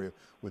revenue for you.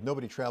 With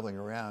nobody traveling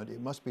around,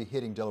 it must be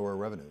hitting Delaware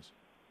revenues.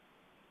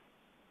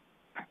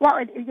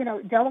 Well,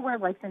 Delaware,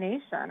 like the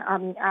nation,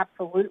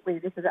 absolutely,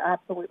 this is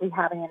absolutely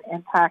having an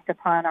impact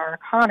upon our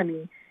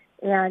economy.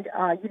 And,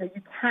 you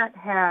can't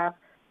have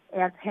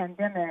a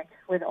pandemic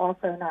with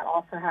not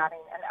also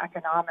having an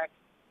economic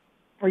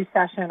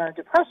recession or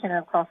depression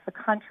across the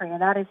country.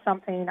 And that is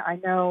something I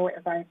know,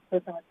 as I've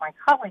spoken with my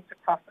colleagues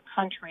across the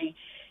country,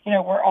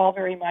 we're all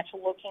very much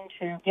looking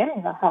to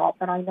getting the help.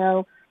 And I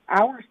know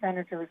our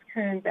Senators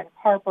Coons and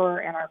Harper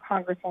and our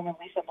Congresswoman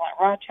Lisa Blunt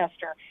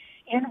Rochester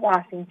in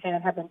Washington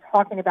have been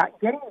talking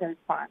about getting those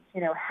funds,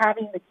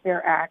 having the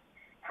CARE Act,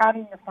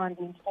 having the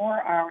funding for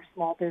our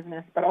small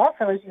business, but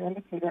also, as you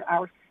indicated,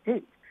 our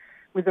state,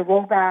 with the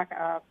rollback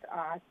of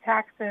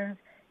taxes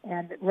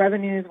and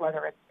revenues,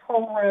 whether it's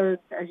toll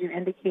roads, as you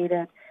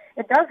indicated,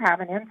 it does have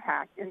an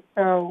impact. And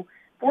so,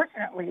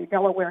 fortunately,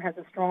 Delaware has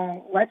a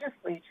strong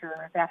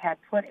legislature that had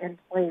put in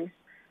place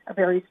a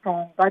very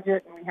strong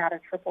budget, and we had a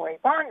AAA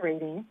bond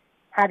rating.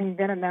 having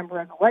been a member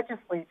of the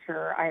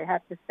legislature, I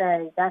have to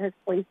say that has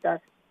placed us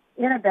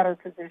in a better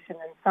position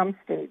in some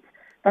states.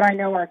 But I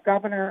know our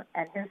governor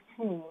and his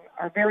team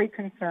are very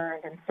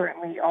concerned and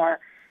certainly are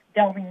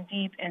delving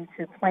deep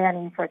into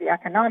planning for the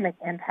economic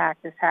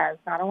impact this has,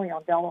 not only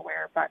on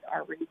Delaware, but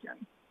our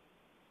region.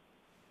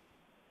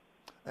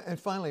 And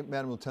finally,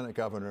 Madam Lieutenant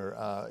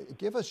Governor,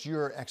 give us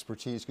your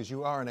expertise, because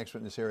you are an expert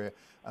in this area,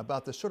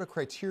 about the sort of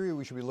criteria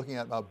we should be looking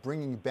at about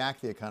bringing back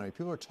the economy.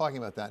 People are talking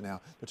about that now.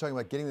 They're talking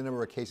about getting the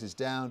number of cases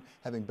down,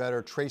 having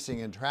better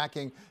tracing and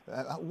tracking.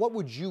 What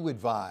would you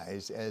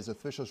advise as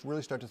officials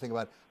really start to think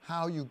about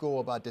how you go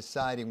about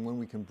deciding when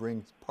we can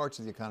bring parts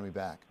of the economy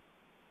back?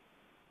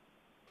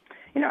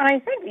 And I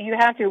think that you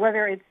have to,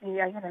 whether it's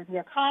the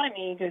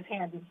economy goes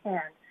hand in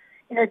hand.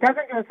 It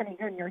doesn't do us any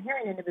good, and you're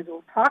hearing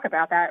individuals talk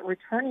about that,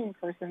 returning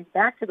persons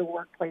back to the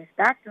workplace,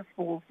 back to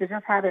schools, to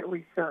just have it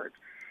researched.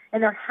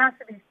 And there has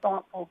to be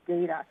thoughtful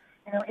data.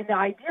 In the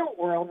ideal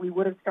world, we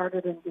would have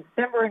started in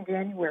December and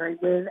January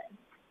with,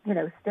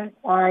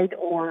 statewide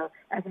or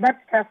as much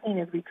testing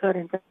as we could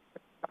in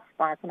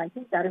spots. And I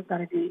think that is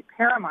going to be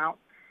paramount,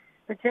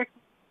 particularly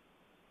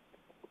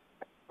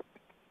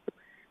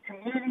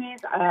communities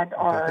and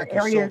our thank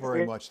areas. you so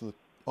very much. Oh,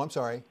 I'm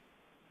sorry.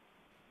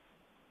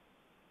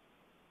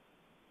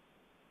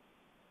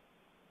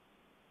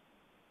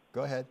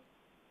 Go ahead.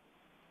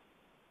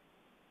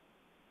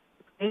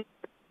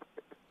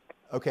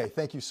 Okay,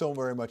 thank you so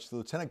very much. The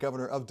Lieutenant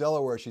Governor of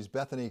Delaware, she's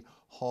Bethany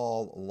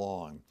Hall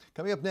Long.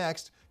 Coming up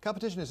next,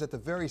 competition is at the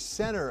very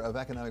center of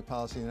economic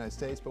policy in the United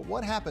States, but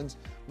what happens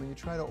when you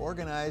try to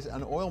organize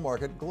an oil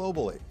market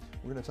globally?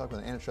 We're going to talk with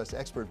an antitrust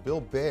expert,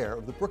 Bill Baer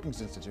of the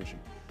Brookings Institution.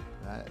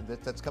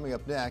 That's coming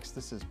up next.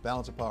 This is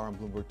Balance of Power on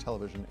Bloomberg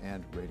Television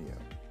and Radio.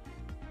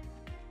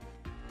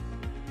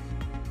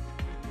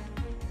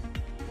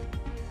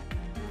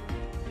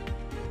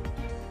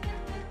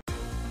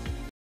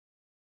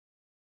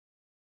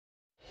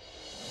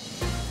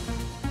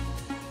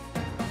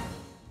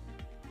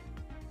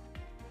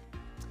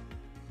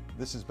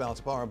 This is Balance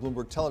of Power on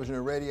Bloomberg Television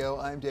and Radio.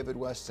 I'm David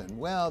Weston.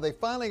 Well, they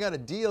finally got a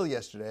deal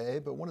yesterday,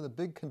 but one of the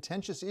big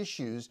contentious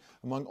issues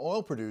among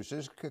oil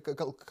producers,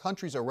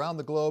 countries around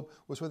the globe,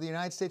 was whether the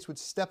United States would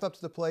step up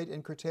to the plate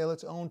and curtail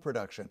its own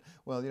production.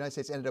 Well, the United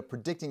States ended up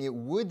predicting it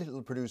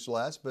would produce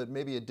less, but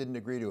maybe it didn't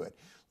agree to it.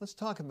 Let's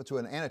talk to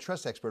an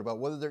antitrust expert about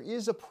whether there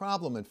is a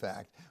problem, in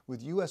fact,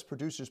 with U.S.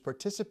 producers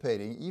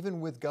participating,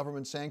 even with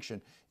government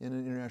sanction, in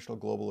an international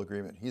global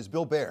agreement. He is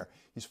Bill Baer.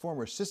 He's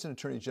former Assistant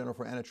Attorney General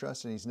for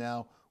Antitrust, and he's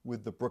now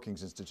with the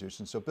Brookings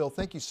Institution. So, Bill,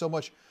 thank you so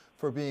much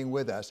for being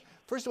with us.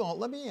 First of all,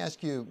 let me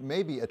ask you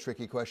maybe a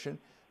tricky question.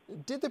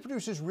 Did the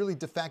producers really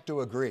de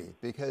facto agree?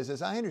 Because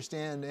as I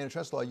understand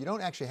antitrust law, you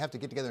don't actually have to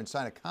get together and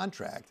sign a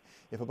contract.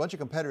 If a bunch of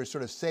competitors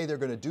sort of say they're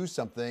going to do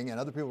something and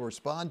other people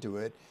respond to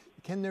it,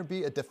 can there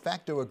be a de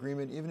facto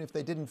agreement even if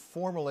they didn't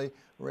formally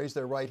raise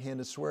their right hand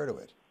and swear to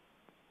it?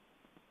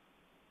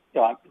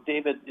 Yeah,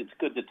 David, it's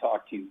good to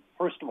talk to you.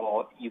 First of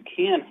all, you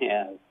can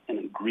have an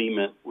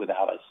agreement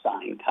without a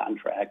signed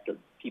contract or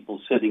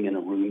people sitting in a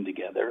room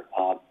together.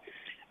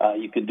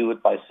 You can do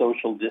it by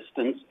social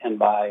distance and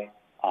by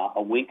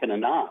a wink and a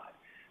nod.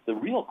 The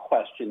real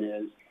question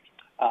is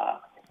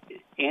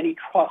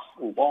antitrust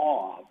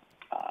law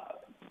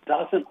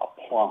doesn't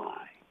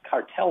apply.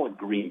 Cartel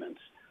agreements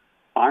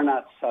are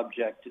not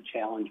subject to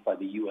challenge by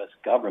the U.S.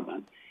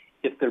 government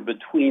if they're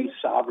between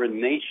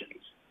sovereign nations,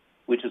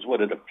 which is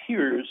what it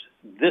appears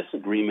this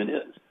agreement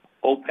is.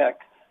 OPEC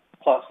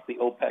plus the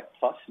OPEC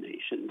plus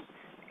nations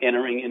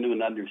entering into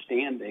an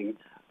understanding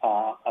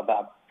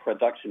about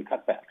production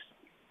cutbacks.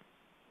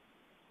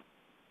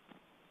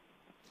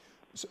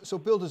 So,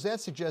 Bill, does that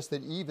suggest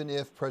that even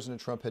if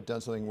President Trump had done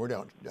something,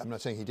 I'm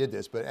not saying he did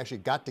this, but actually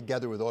got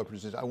together with oil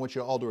producers, I want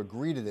you all to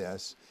agree to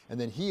this, and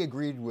then he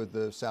agreed with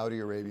the Saudi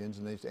Arabians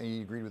and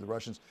he agreed with the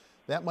Russians,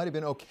 that might have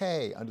been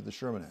okay under the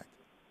Sherman Act?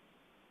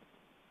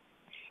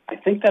 I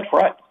think that's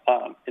right.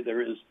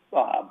 There is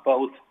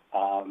both.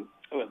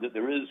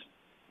 There is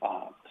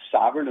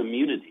sovereign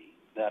immunity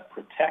that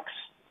protects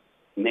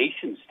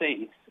nation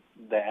states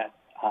that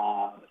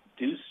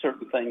do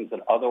certain things that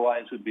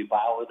otherwise would be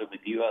violative of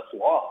U.S.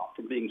 law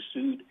from being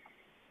sued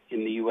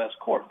in the U.S.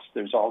 courts.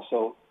 There's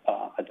also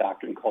a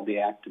doctrine called the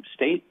active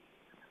state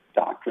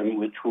doctrine,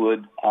 which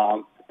would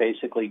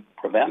basically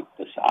prevent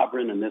the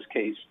sovereign, in this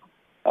case,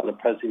 the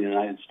President of the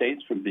United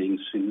States, from being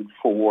sued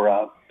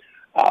for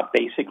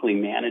basically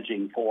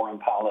managing foreign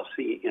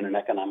policy in an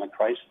economic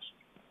crisis.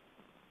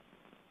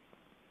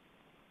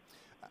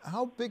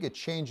 How big a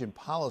change in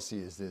policy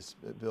is this,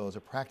 Bill, as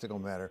a practical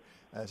matter?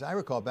 As I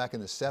recall, back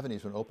in the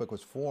 70s when OPEC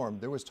was formed,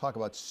 there was talk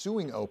about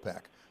suing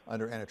OPEC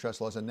under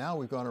antitrust laws, and now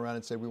we've gone around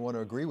and said we want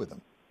to agree with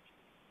them.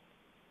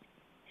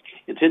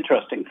 It's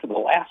interesting. For the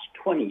last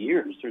 20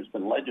 years, there's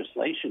been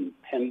legislation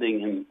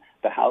pending in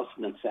the House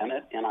and the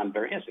Senate, and on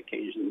various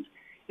occasions,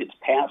 it's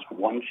passed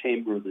one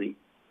chamber or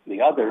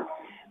the other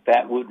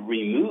that would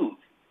remove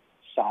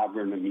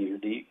sovereign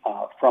immunity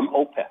from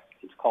OPEC.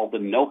 It's called the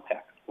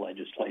NOPEC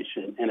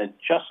legislation, and it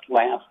just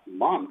last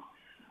month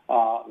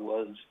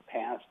was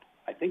passed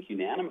I think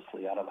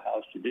unanimously out of the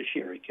House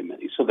Judiciary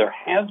Committee. So there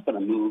has been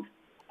a move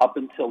up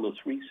until this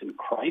recent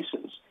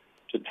crisis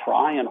to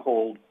try and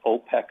hold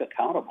OPEC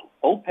accountable.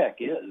 OPEC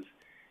is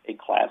a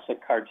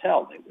classic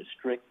cartel. They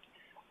restrict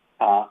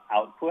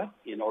output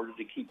in order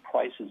to keep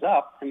prices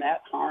up, and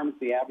that harms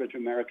the average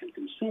American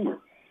consumer.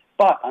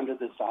 But under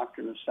this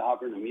doctrine of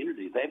sovereign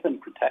immunity, they've been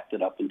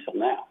protected up until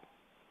now.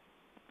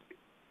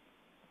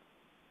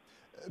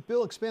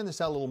 Bill, expand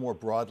this out a little more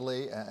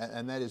broadly,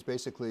 and that is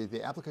basically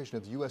the application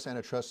of U.S.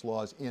 antitrust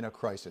laws in a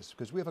crisis,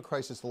 because we have a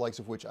crisis the likes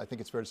of which I think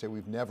it's fair to say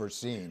we've never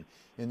seen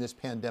in this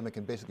pandemic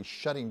and basically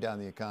shutting down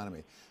the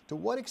economy. To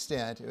what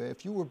extent,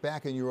 if you were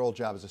back in your old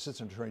job as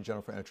Assistant Attorney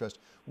General for Antitrust,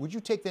 would you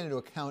take that into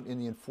account in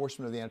the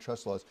enforcement of the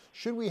antitrust laws?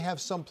 Should we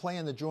have some play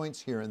in the joints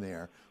here and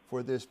there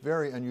for this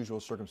very unusual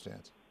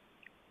circumstance?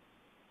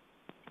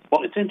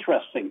 Well, it's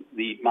interesting.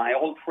 My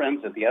old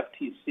friends at the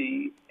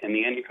FTC and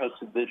the Antitrust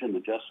Division, the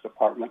Justice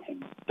Department, have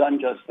done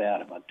just that.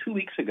 About 2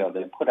 weeks ago,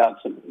 they put out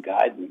some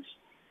guidance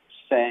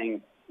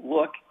saying,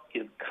 look,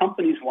 if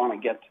companies want to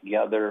get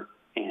together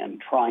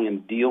and try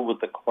and deal with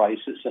the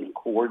crisis in a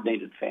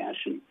coordinated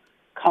fashion,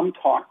 come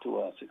talk to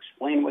us,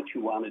 explain what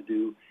you want to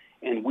do,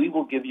 and we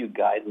will give you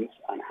guidance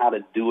on how to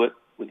do it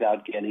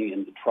without getting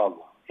into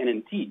trouble. And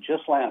indeed,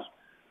 just last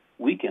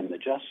weekend, the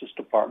Justice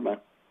Department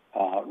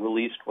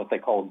released what they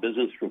call a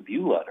business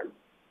review letter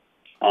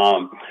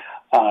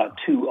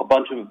to a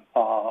bunch of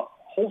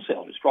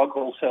wholesalers, drug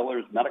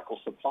wholesalers, medical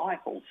supply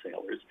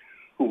wholesalers,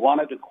 who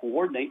wanted to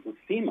coordinate with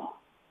FEMA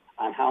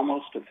on how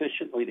most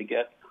efficiently to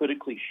get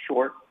critically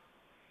short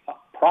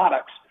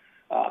products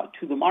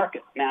to the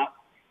market. Now,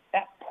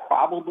 that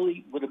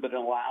probably would have been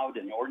allowed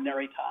in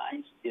ordinary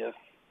times if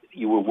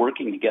you were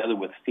working together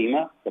with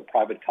FEMA, the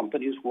private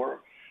companies were,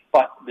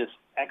 but this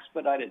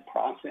expedited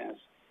process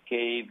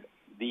gave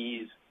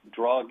these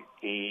drug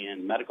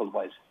and medical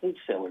device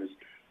wholesalers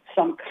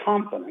some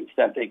confidence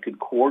that they could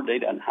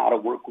coordinate on how to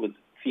work with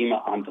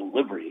FEMA on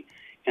delivery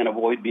and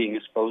avoid being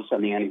exposed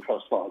on the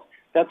antitrust laws.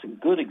 That's a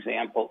good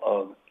example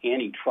of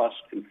antitrust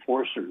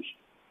enforcers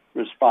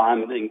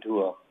responding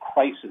to a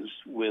crisis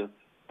with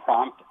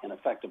prompt and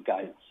effective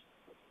guidance.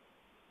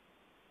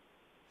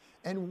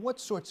 And what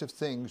sorts of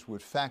things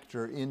would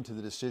factor into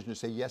the decision to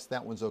say, yes,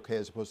 that one's okay,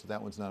 as opposed to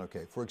that one's not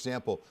okay? For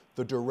example,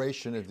 the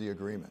duration of the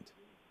agreement.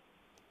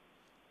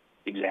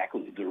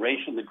 Exactly. The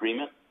duration of the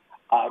agreement,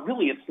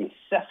 really it's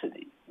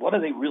necessity. What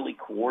are they really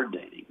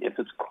coordinating? If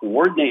it's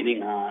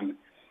coordinating on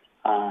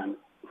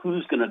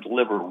who's going to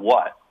deliver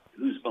what,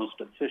 who's most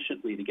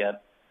efficiently to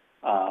get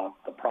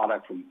the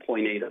product from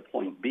point A to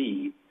point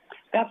B,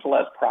 that's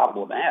less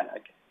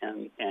problematic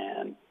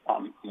and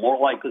more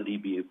likely to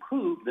be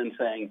approved than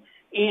saying,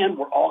 and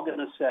we're all going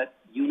to set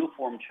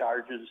uniform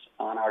charges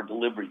on our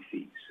delivery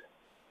fees.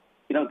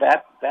 You know,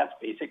 that's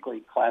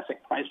basically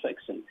classic price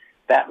fixing.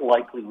 That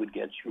likely would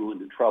get you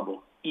into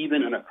trouble,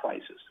 even in a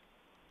crisis.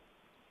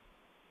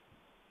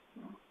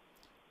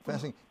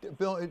 Fascinating.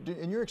 Bill,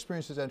 in your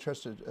experience as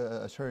Assistant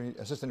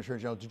Attorney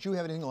General, did you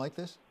have anything like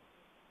this?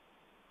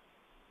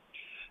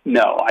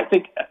 No. I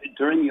think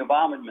during the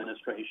Obama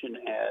administration,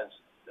 as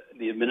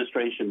the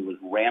administration was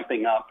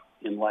ramping up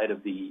in light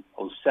of the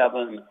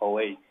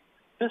 07-08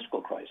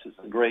 fiscal crisis,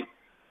 the Great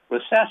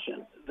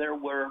Recession, there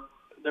were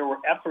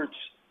efforts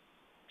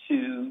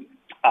to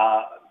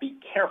be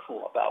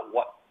careful about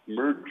what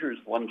mergers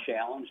one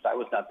challenged. I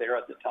was not there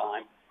at the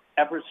time.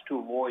 Efforts to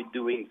avoid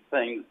doing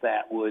things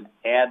that would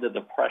add to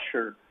the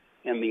pressure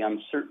and the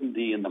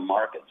uncertainty in the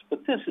markets.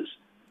 But this is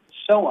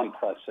so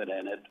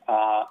unprecedented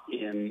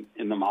in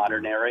the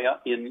modern era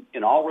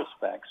in all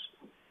respects,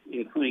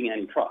 including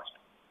antitrust.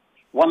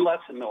 One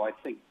lesson, though, I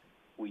think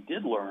we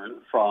did learn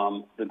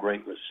from the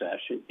Great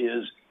Recession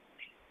is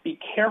be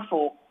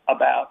careful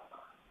about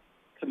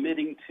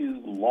committing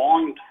to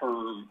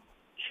long-term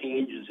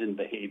changes in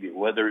behavior,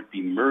 whether it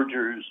be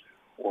mergers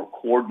or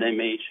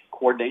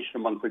coordination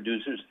among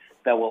producers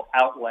that will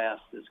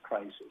outlast this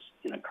crisis.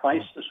 In a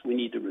crisis, we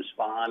need to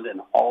respond,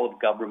 and all of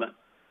government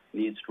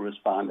needs to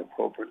respond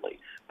appropriately.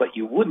 But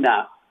you would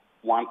not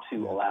want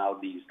to allow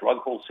these drug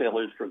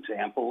wholesalers, for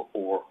example,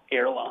 or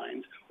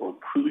airlines or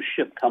cruise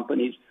ship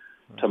companies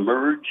to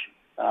merge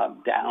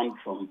down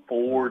from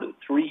 4 to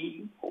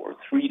 3 or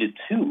 3 to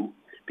 2,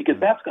 because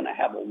that's going to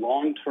have a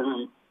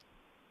long-term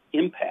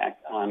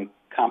impact on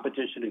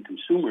competition and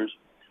consumers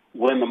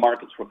when the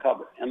markets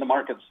recover. And the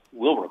markets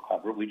will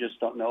recover. We just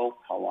don't know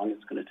how long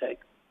it's going to take.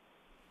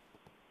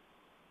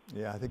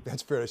 Yeah, I think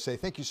that's fair to say.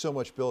 Thank you so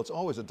much, Bill. It's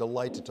always a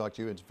delight to talk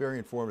to you. It's very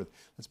informative.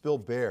 That's Bill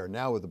Baer,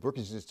 now with the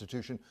Brookings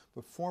Institution,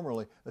 but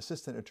formerly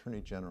Assistant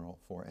Attorney General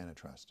for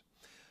Antitrust.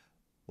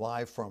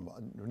 Live from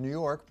New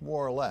York,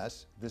 more or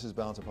less, this is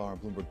Balance of Power on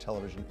Bloomberg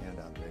Television and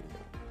on radio.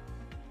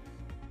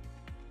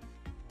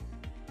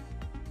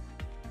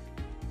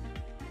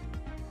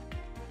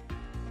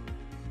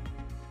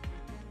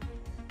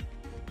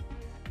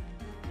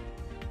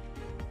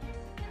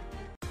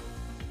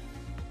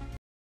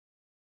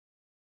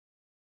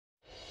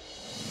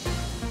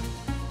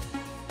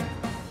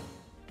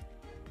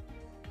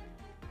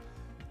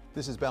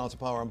 This is Balance of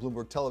Power on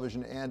Bloomberg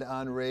Television and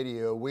on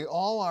radio. We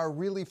all are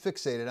really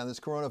fixated on this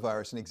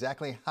coronavirus and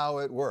exactly how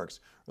it works.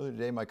 Earlier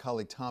today, my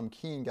colleague Tom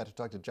Keene got to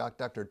talk to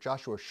Dr.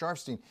 Joshua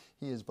Sharfstein.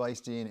 He is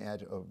Vice Dean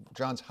at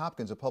Johns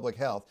Hopkins of Public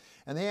Health.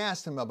 And they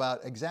asked him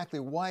about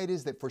exactly why it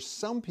is that for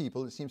some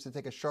people it seems to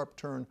take a sharp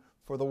turn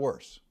for the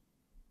worse.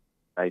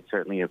 I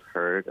certainly have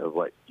heard of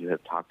what you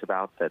have talked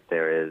about, that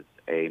there is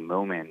a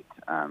moment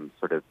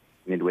sort of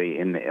midway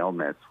in the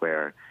illness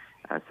where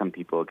some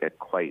people get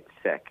quite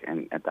sick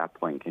and at that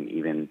point can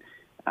even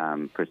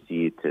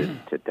proceed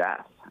to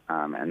death.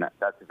 And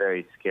that's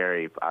very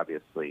scary,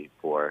 obviously,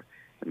 for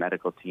the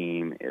medical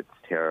team. It's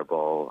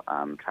terrible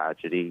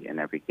tragedy in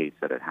every case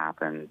that it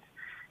happens.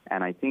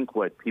 And I think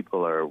what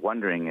people are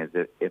wondering is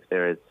if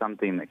there is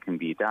something that can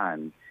be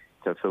done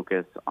to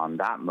focus on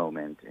that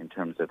moment in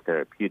terms of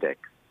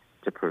therapeutics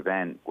to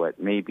prevent what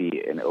may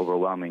be an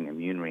overwhelming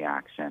immune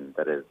reaction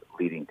that is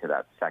leading to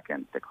that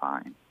second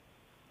decline.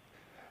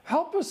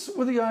 Help us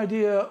with the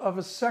idea of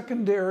a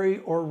secondary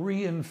or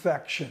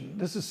reinfection.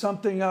 This is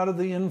something out of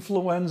the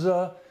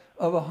influenza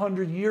of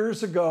 100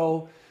 years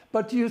ago,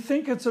 but do you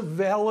think it's a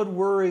valid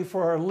worry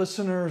for our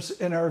listeners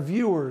and our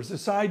viewers?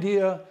 This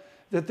idea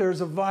that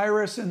there's a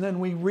virus and then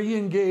we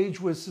re-engage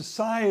with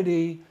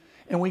society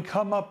and we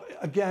come up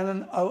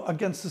again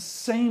against the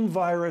same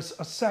virus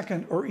a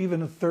second or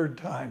even a third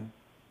time?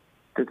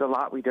 There's a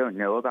lot we don't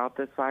know about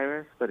this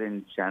virus, but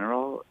in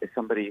general, if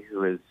somebody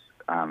who has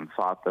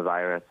fought the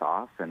virus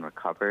off and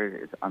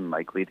recovered is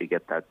unlikely to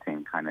get that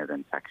same kind of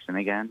infection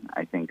again.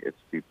 I think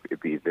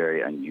it'd be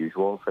very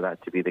unusual for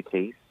that to be the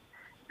case.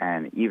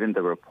 And even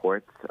the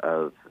reports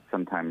of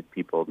sometimes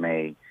people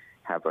may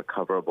have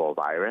recoverable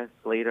virus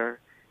later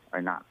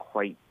are not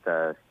quite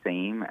the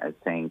same as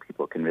saying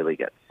people can really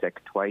get sick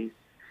twice.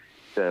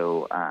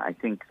 So I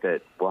think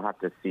that we'll have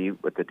to see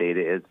what the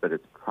data is, but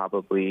it's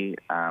probably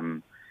a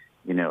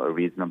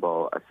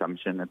reasonable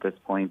assumption at this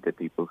point that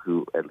people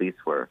who at least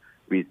were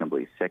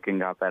reasonably sick and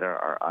got better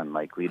are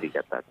unlikely to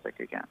get that sick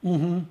again.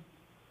 Mm-hmm.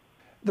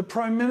 The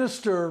Prime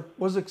Minister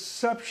was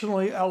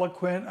exceptionally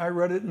eloquent. I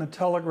read it in the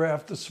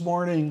Telegraph this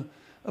morning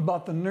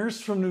about the nurse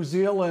from New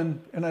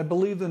Zealand, and I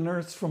believe the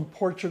nurse from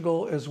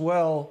Portugal as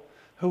well,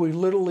 who he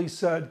literally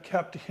said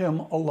kept him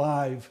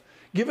alive.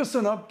 Give us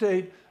an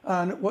update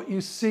on what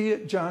you see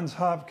at Johns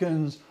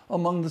Hopkins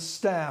among the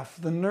staff,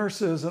 the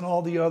nurses, and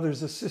all the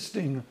others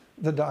assisting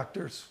the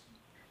doctors.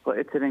 Well,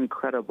 it's an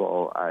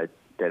incredible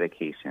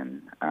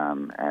dedication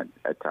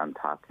at Johns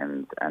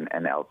Hopkins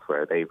and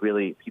elsewhere. They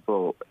really,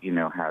 people,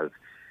 have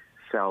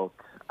felt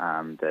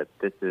that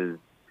this is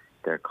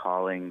their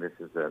calling, this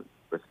is a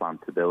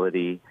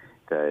responsibility.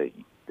 The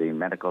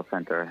medical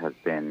center has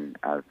been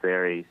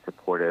very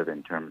supportive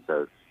in terms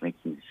of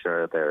making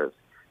sure there's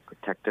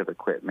protective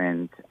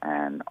equipment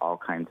and all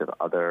kinds of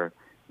other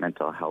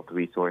mental health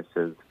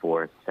resources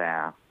for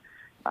staff.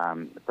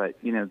 But,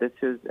 this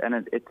is,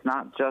 and it's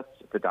not just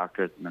the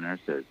doctors and the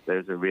nurses.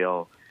 There's a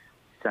real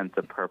sense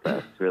of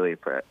purpose, really,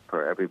 for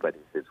everybody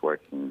who's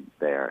working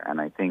there. And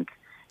I think,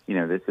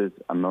 this is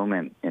a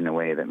moment in a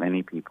way that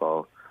many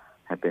people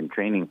have been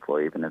training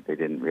for, even if they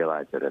didn't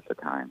realize it at the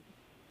time.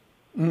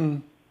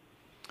 Mm.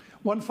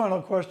 One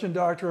final question,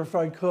 Doctor, if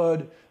I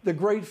could. The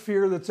great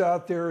fear that's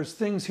out there is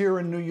things here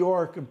in New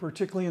York, and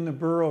particularly in the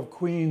borough of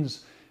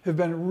Queens, have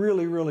been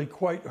really, really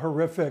quite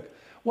horrific.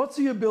 What's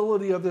the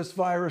ability of this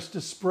virus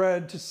to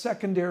spread to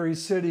secondary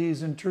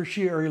cities and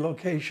tertiary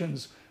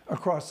locations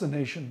across the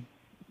nation?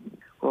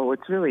 Well,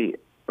 what's really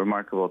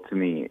remarkable to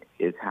me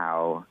is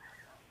how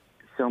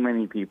so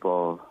many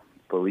people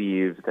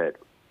believe that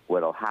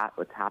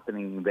what's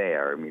happening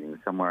there, meaning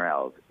somewhere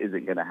else,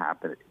 isn't going to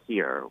happen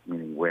here,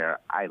 meaning where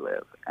I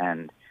live.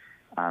 And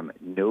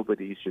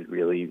nobody should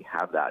really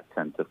have that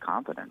sense of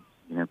confidence.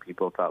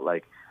 People felt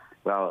like,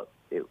 well,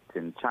 it's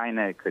in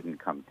China, it couldn't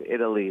come to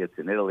Italy. It's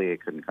in Italy,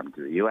 it couldn't come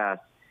to the U.S.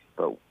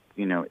 But,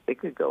 it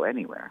could go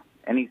anywhere.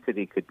 Any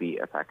city could be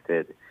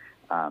affected.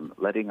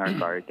 Letting our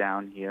guard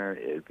down here,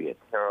 it would be a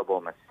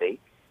terrible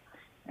mistake.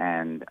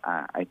 And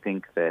I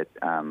think that,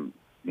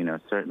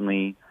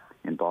 certainly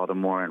in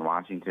Baltimore and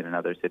Washington and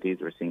other cities,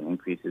 we're seeing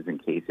increases in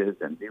cases,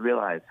 and we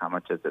realize how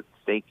much is at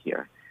stake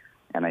here.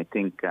 And I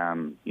think,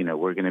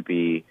 we're going to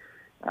be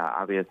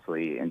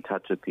obviously in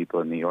touch with people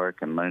in New York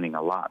and learning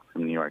a lot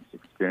from New York's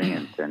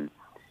experience. And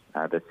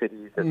the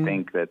cities that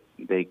think that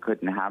they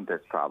couldn't have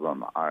this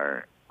problem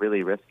are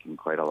really risking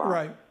quite a lot.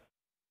 Right.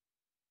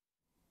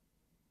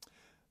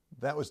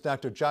 That was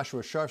Dr.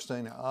 Joshua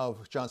Sharfstein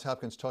of Johns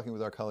Hopkins talking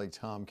with our colleague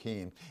Tom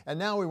Keene. And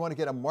now we want to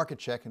get a market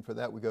check, and for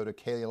that we go to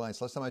Kaylee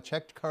Alliance. Last time I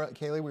checked,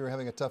 Kaylee, we were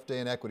having a tough day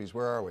in equities.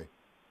 Where are we?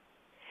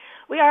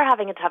 We are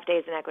having a tough day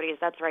in equities.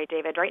 That's right,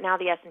 David. Right now,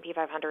 the S&P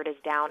 500 is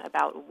down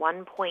about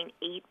 1.8%.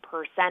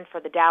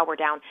 For the Dow, we're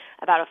down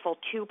about a full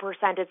 2%.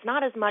 It's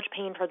not as much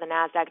pain for the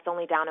NASDAQ. It's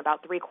only down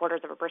about 0.75%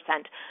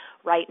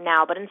 right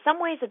now. But in some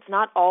ways, it's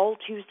not all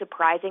too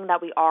surprising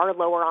that we are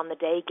lower on the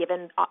day,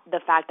 given the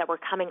fact that we're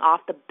coming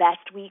off the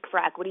best week for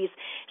equities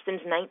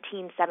since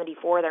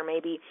 1974. There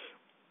may be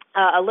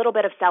a little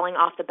bit of selling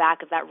off the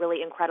back of that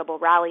really incredible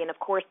rally. And of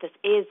course, this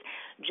is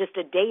just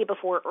a day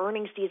before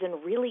earnings season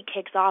really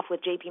kicks off,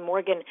 with JP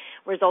Morgan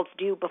results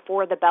due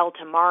before the bell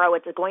tomorrow.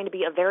 It's going to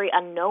be a very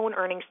unknown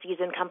earnings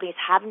season. Companies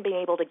haven't been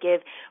able to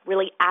give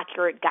really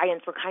accurate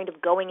guidance. We're kind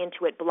of going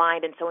into it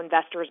blind, and so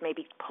investors may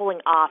be pulling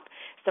off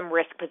some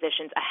risk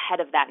positions ahead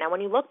of that. Now,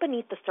 when you look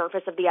beneath the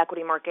surface of the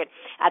equity market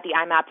at the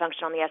IMAP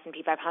function on the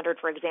S&P 500,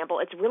 for example,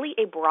 it's really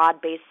a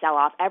broad-based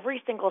sell-off.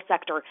 Every single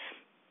sector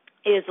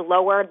is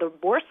lower. The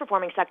worst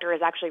performing sector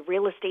is actually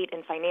real estate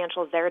and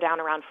financials. They're down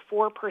around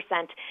 4%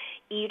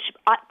 each.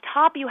 At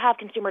top, you have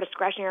consumer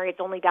discretionary. It's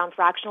only down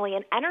fractionally.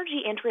 And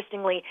energy,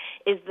 interestingly,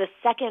 is the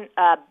second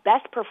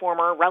best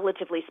performer,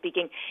 relatively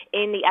speaking,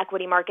 in the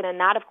equity market. And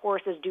that, of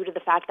course, is due to the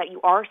fact that you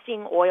are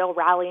seeing oil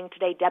rallying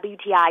today.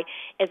 WTI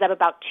is up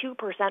about 2%.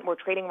 We're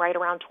trading right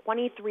around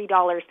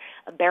 $23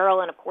 a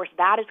barrel. And, of course,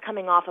 that is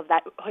coming off of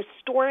that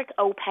historic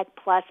OPEC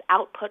plus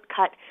output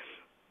cut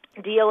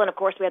deal. And of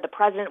course, we had the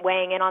president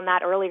weighing in on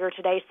that earlier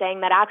today,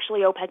 saying that actually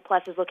OPEC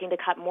Plus is looking to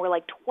cut more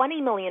like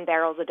 20 million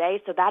barrels a day.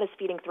 So that is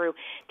feeding through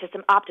to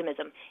some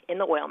optimism in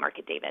the oil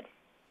market, David.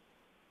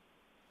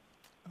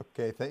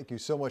 Okay, thank you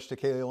so much to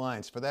Kaylee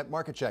Lyons for that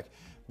market check.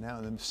 Now,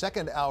 in the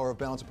second hour of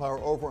Balance of Power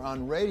over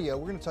on radio,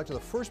 we're going to talk to the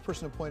first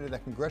person appointed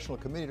at Congressional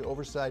Committee to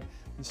oversight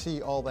and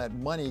see all that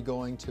money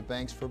going to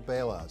banks for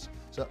bailouts.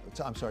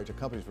 I'm sorry, to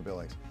companies for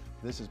bailouts.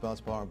 This is Balance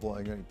of Power on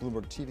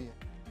Bloomberg TV.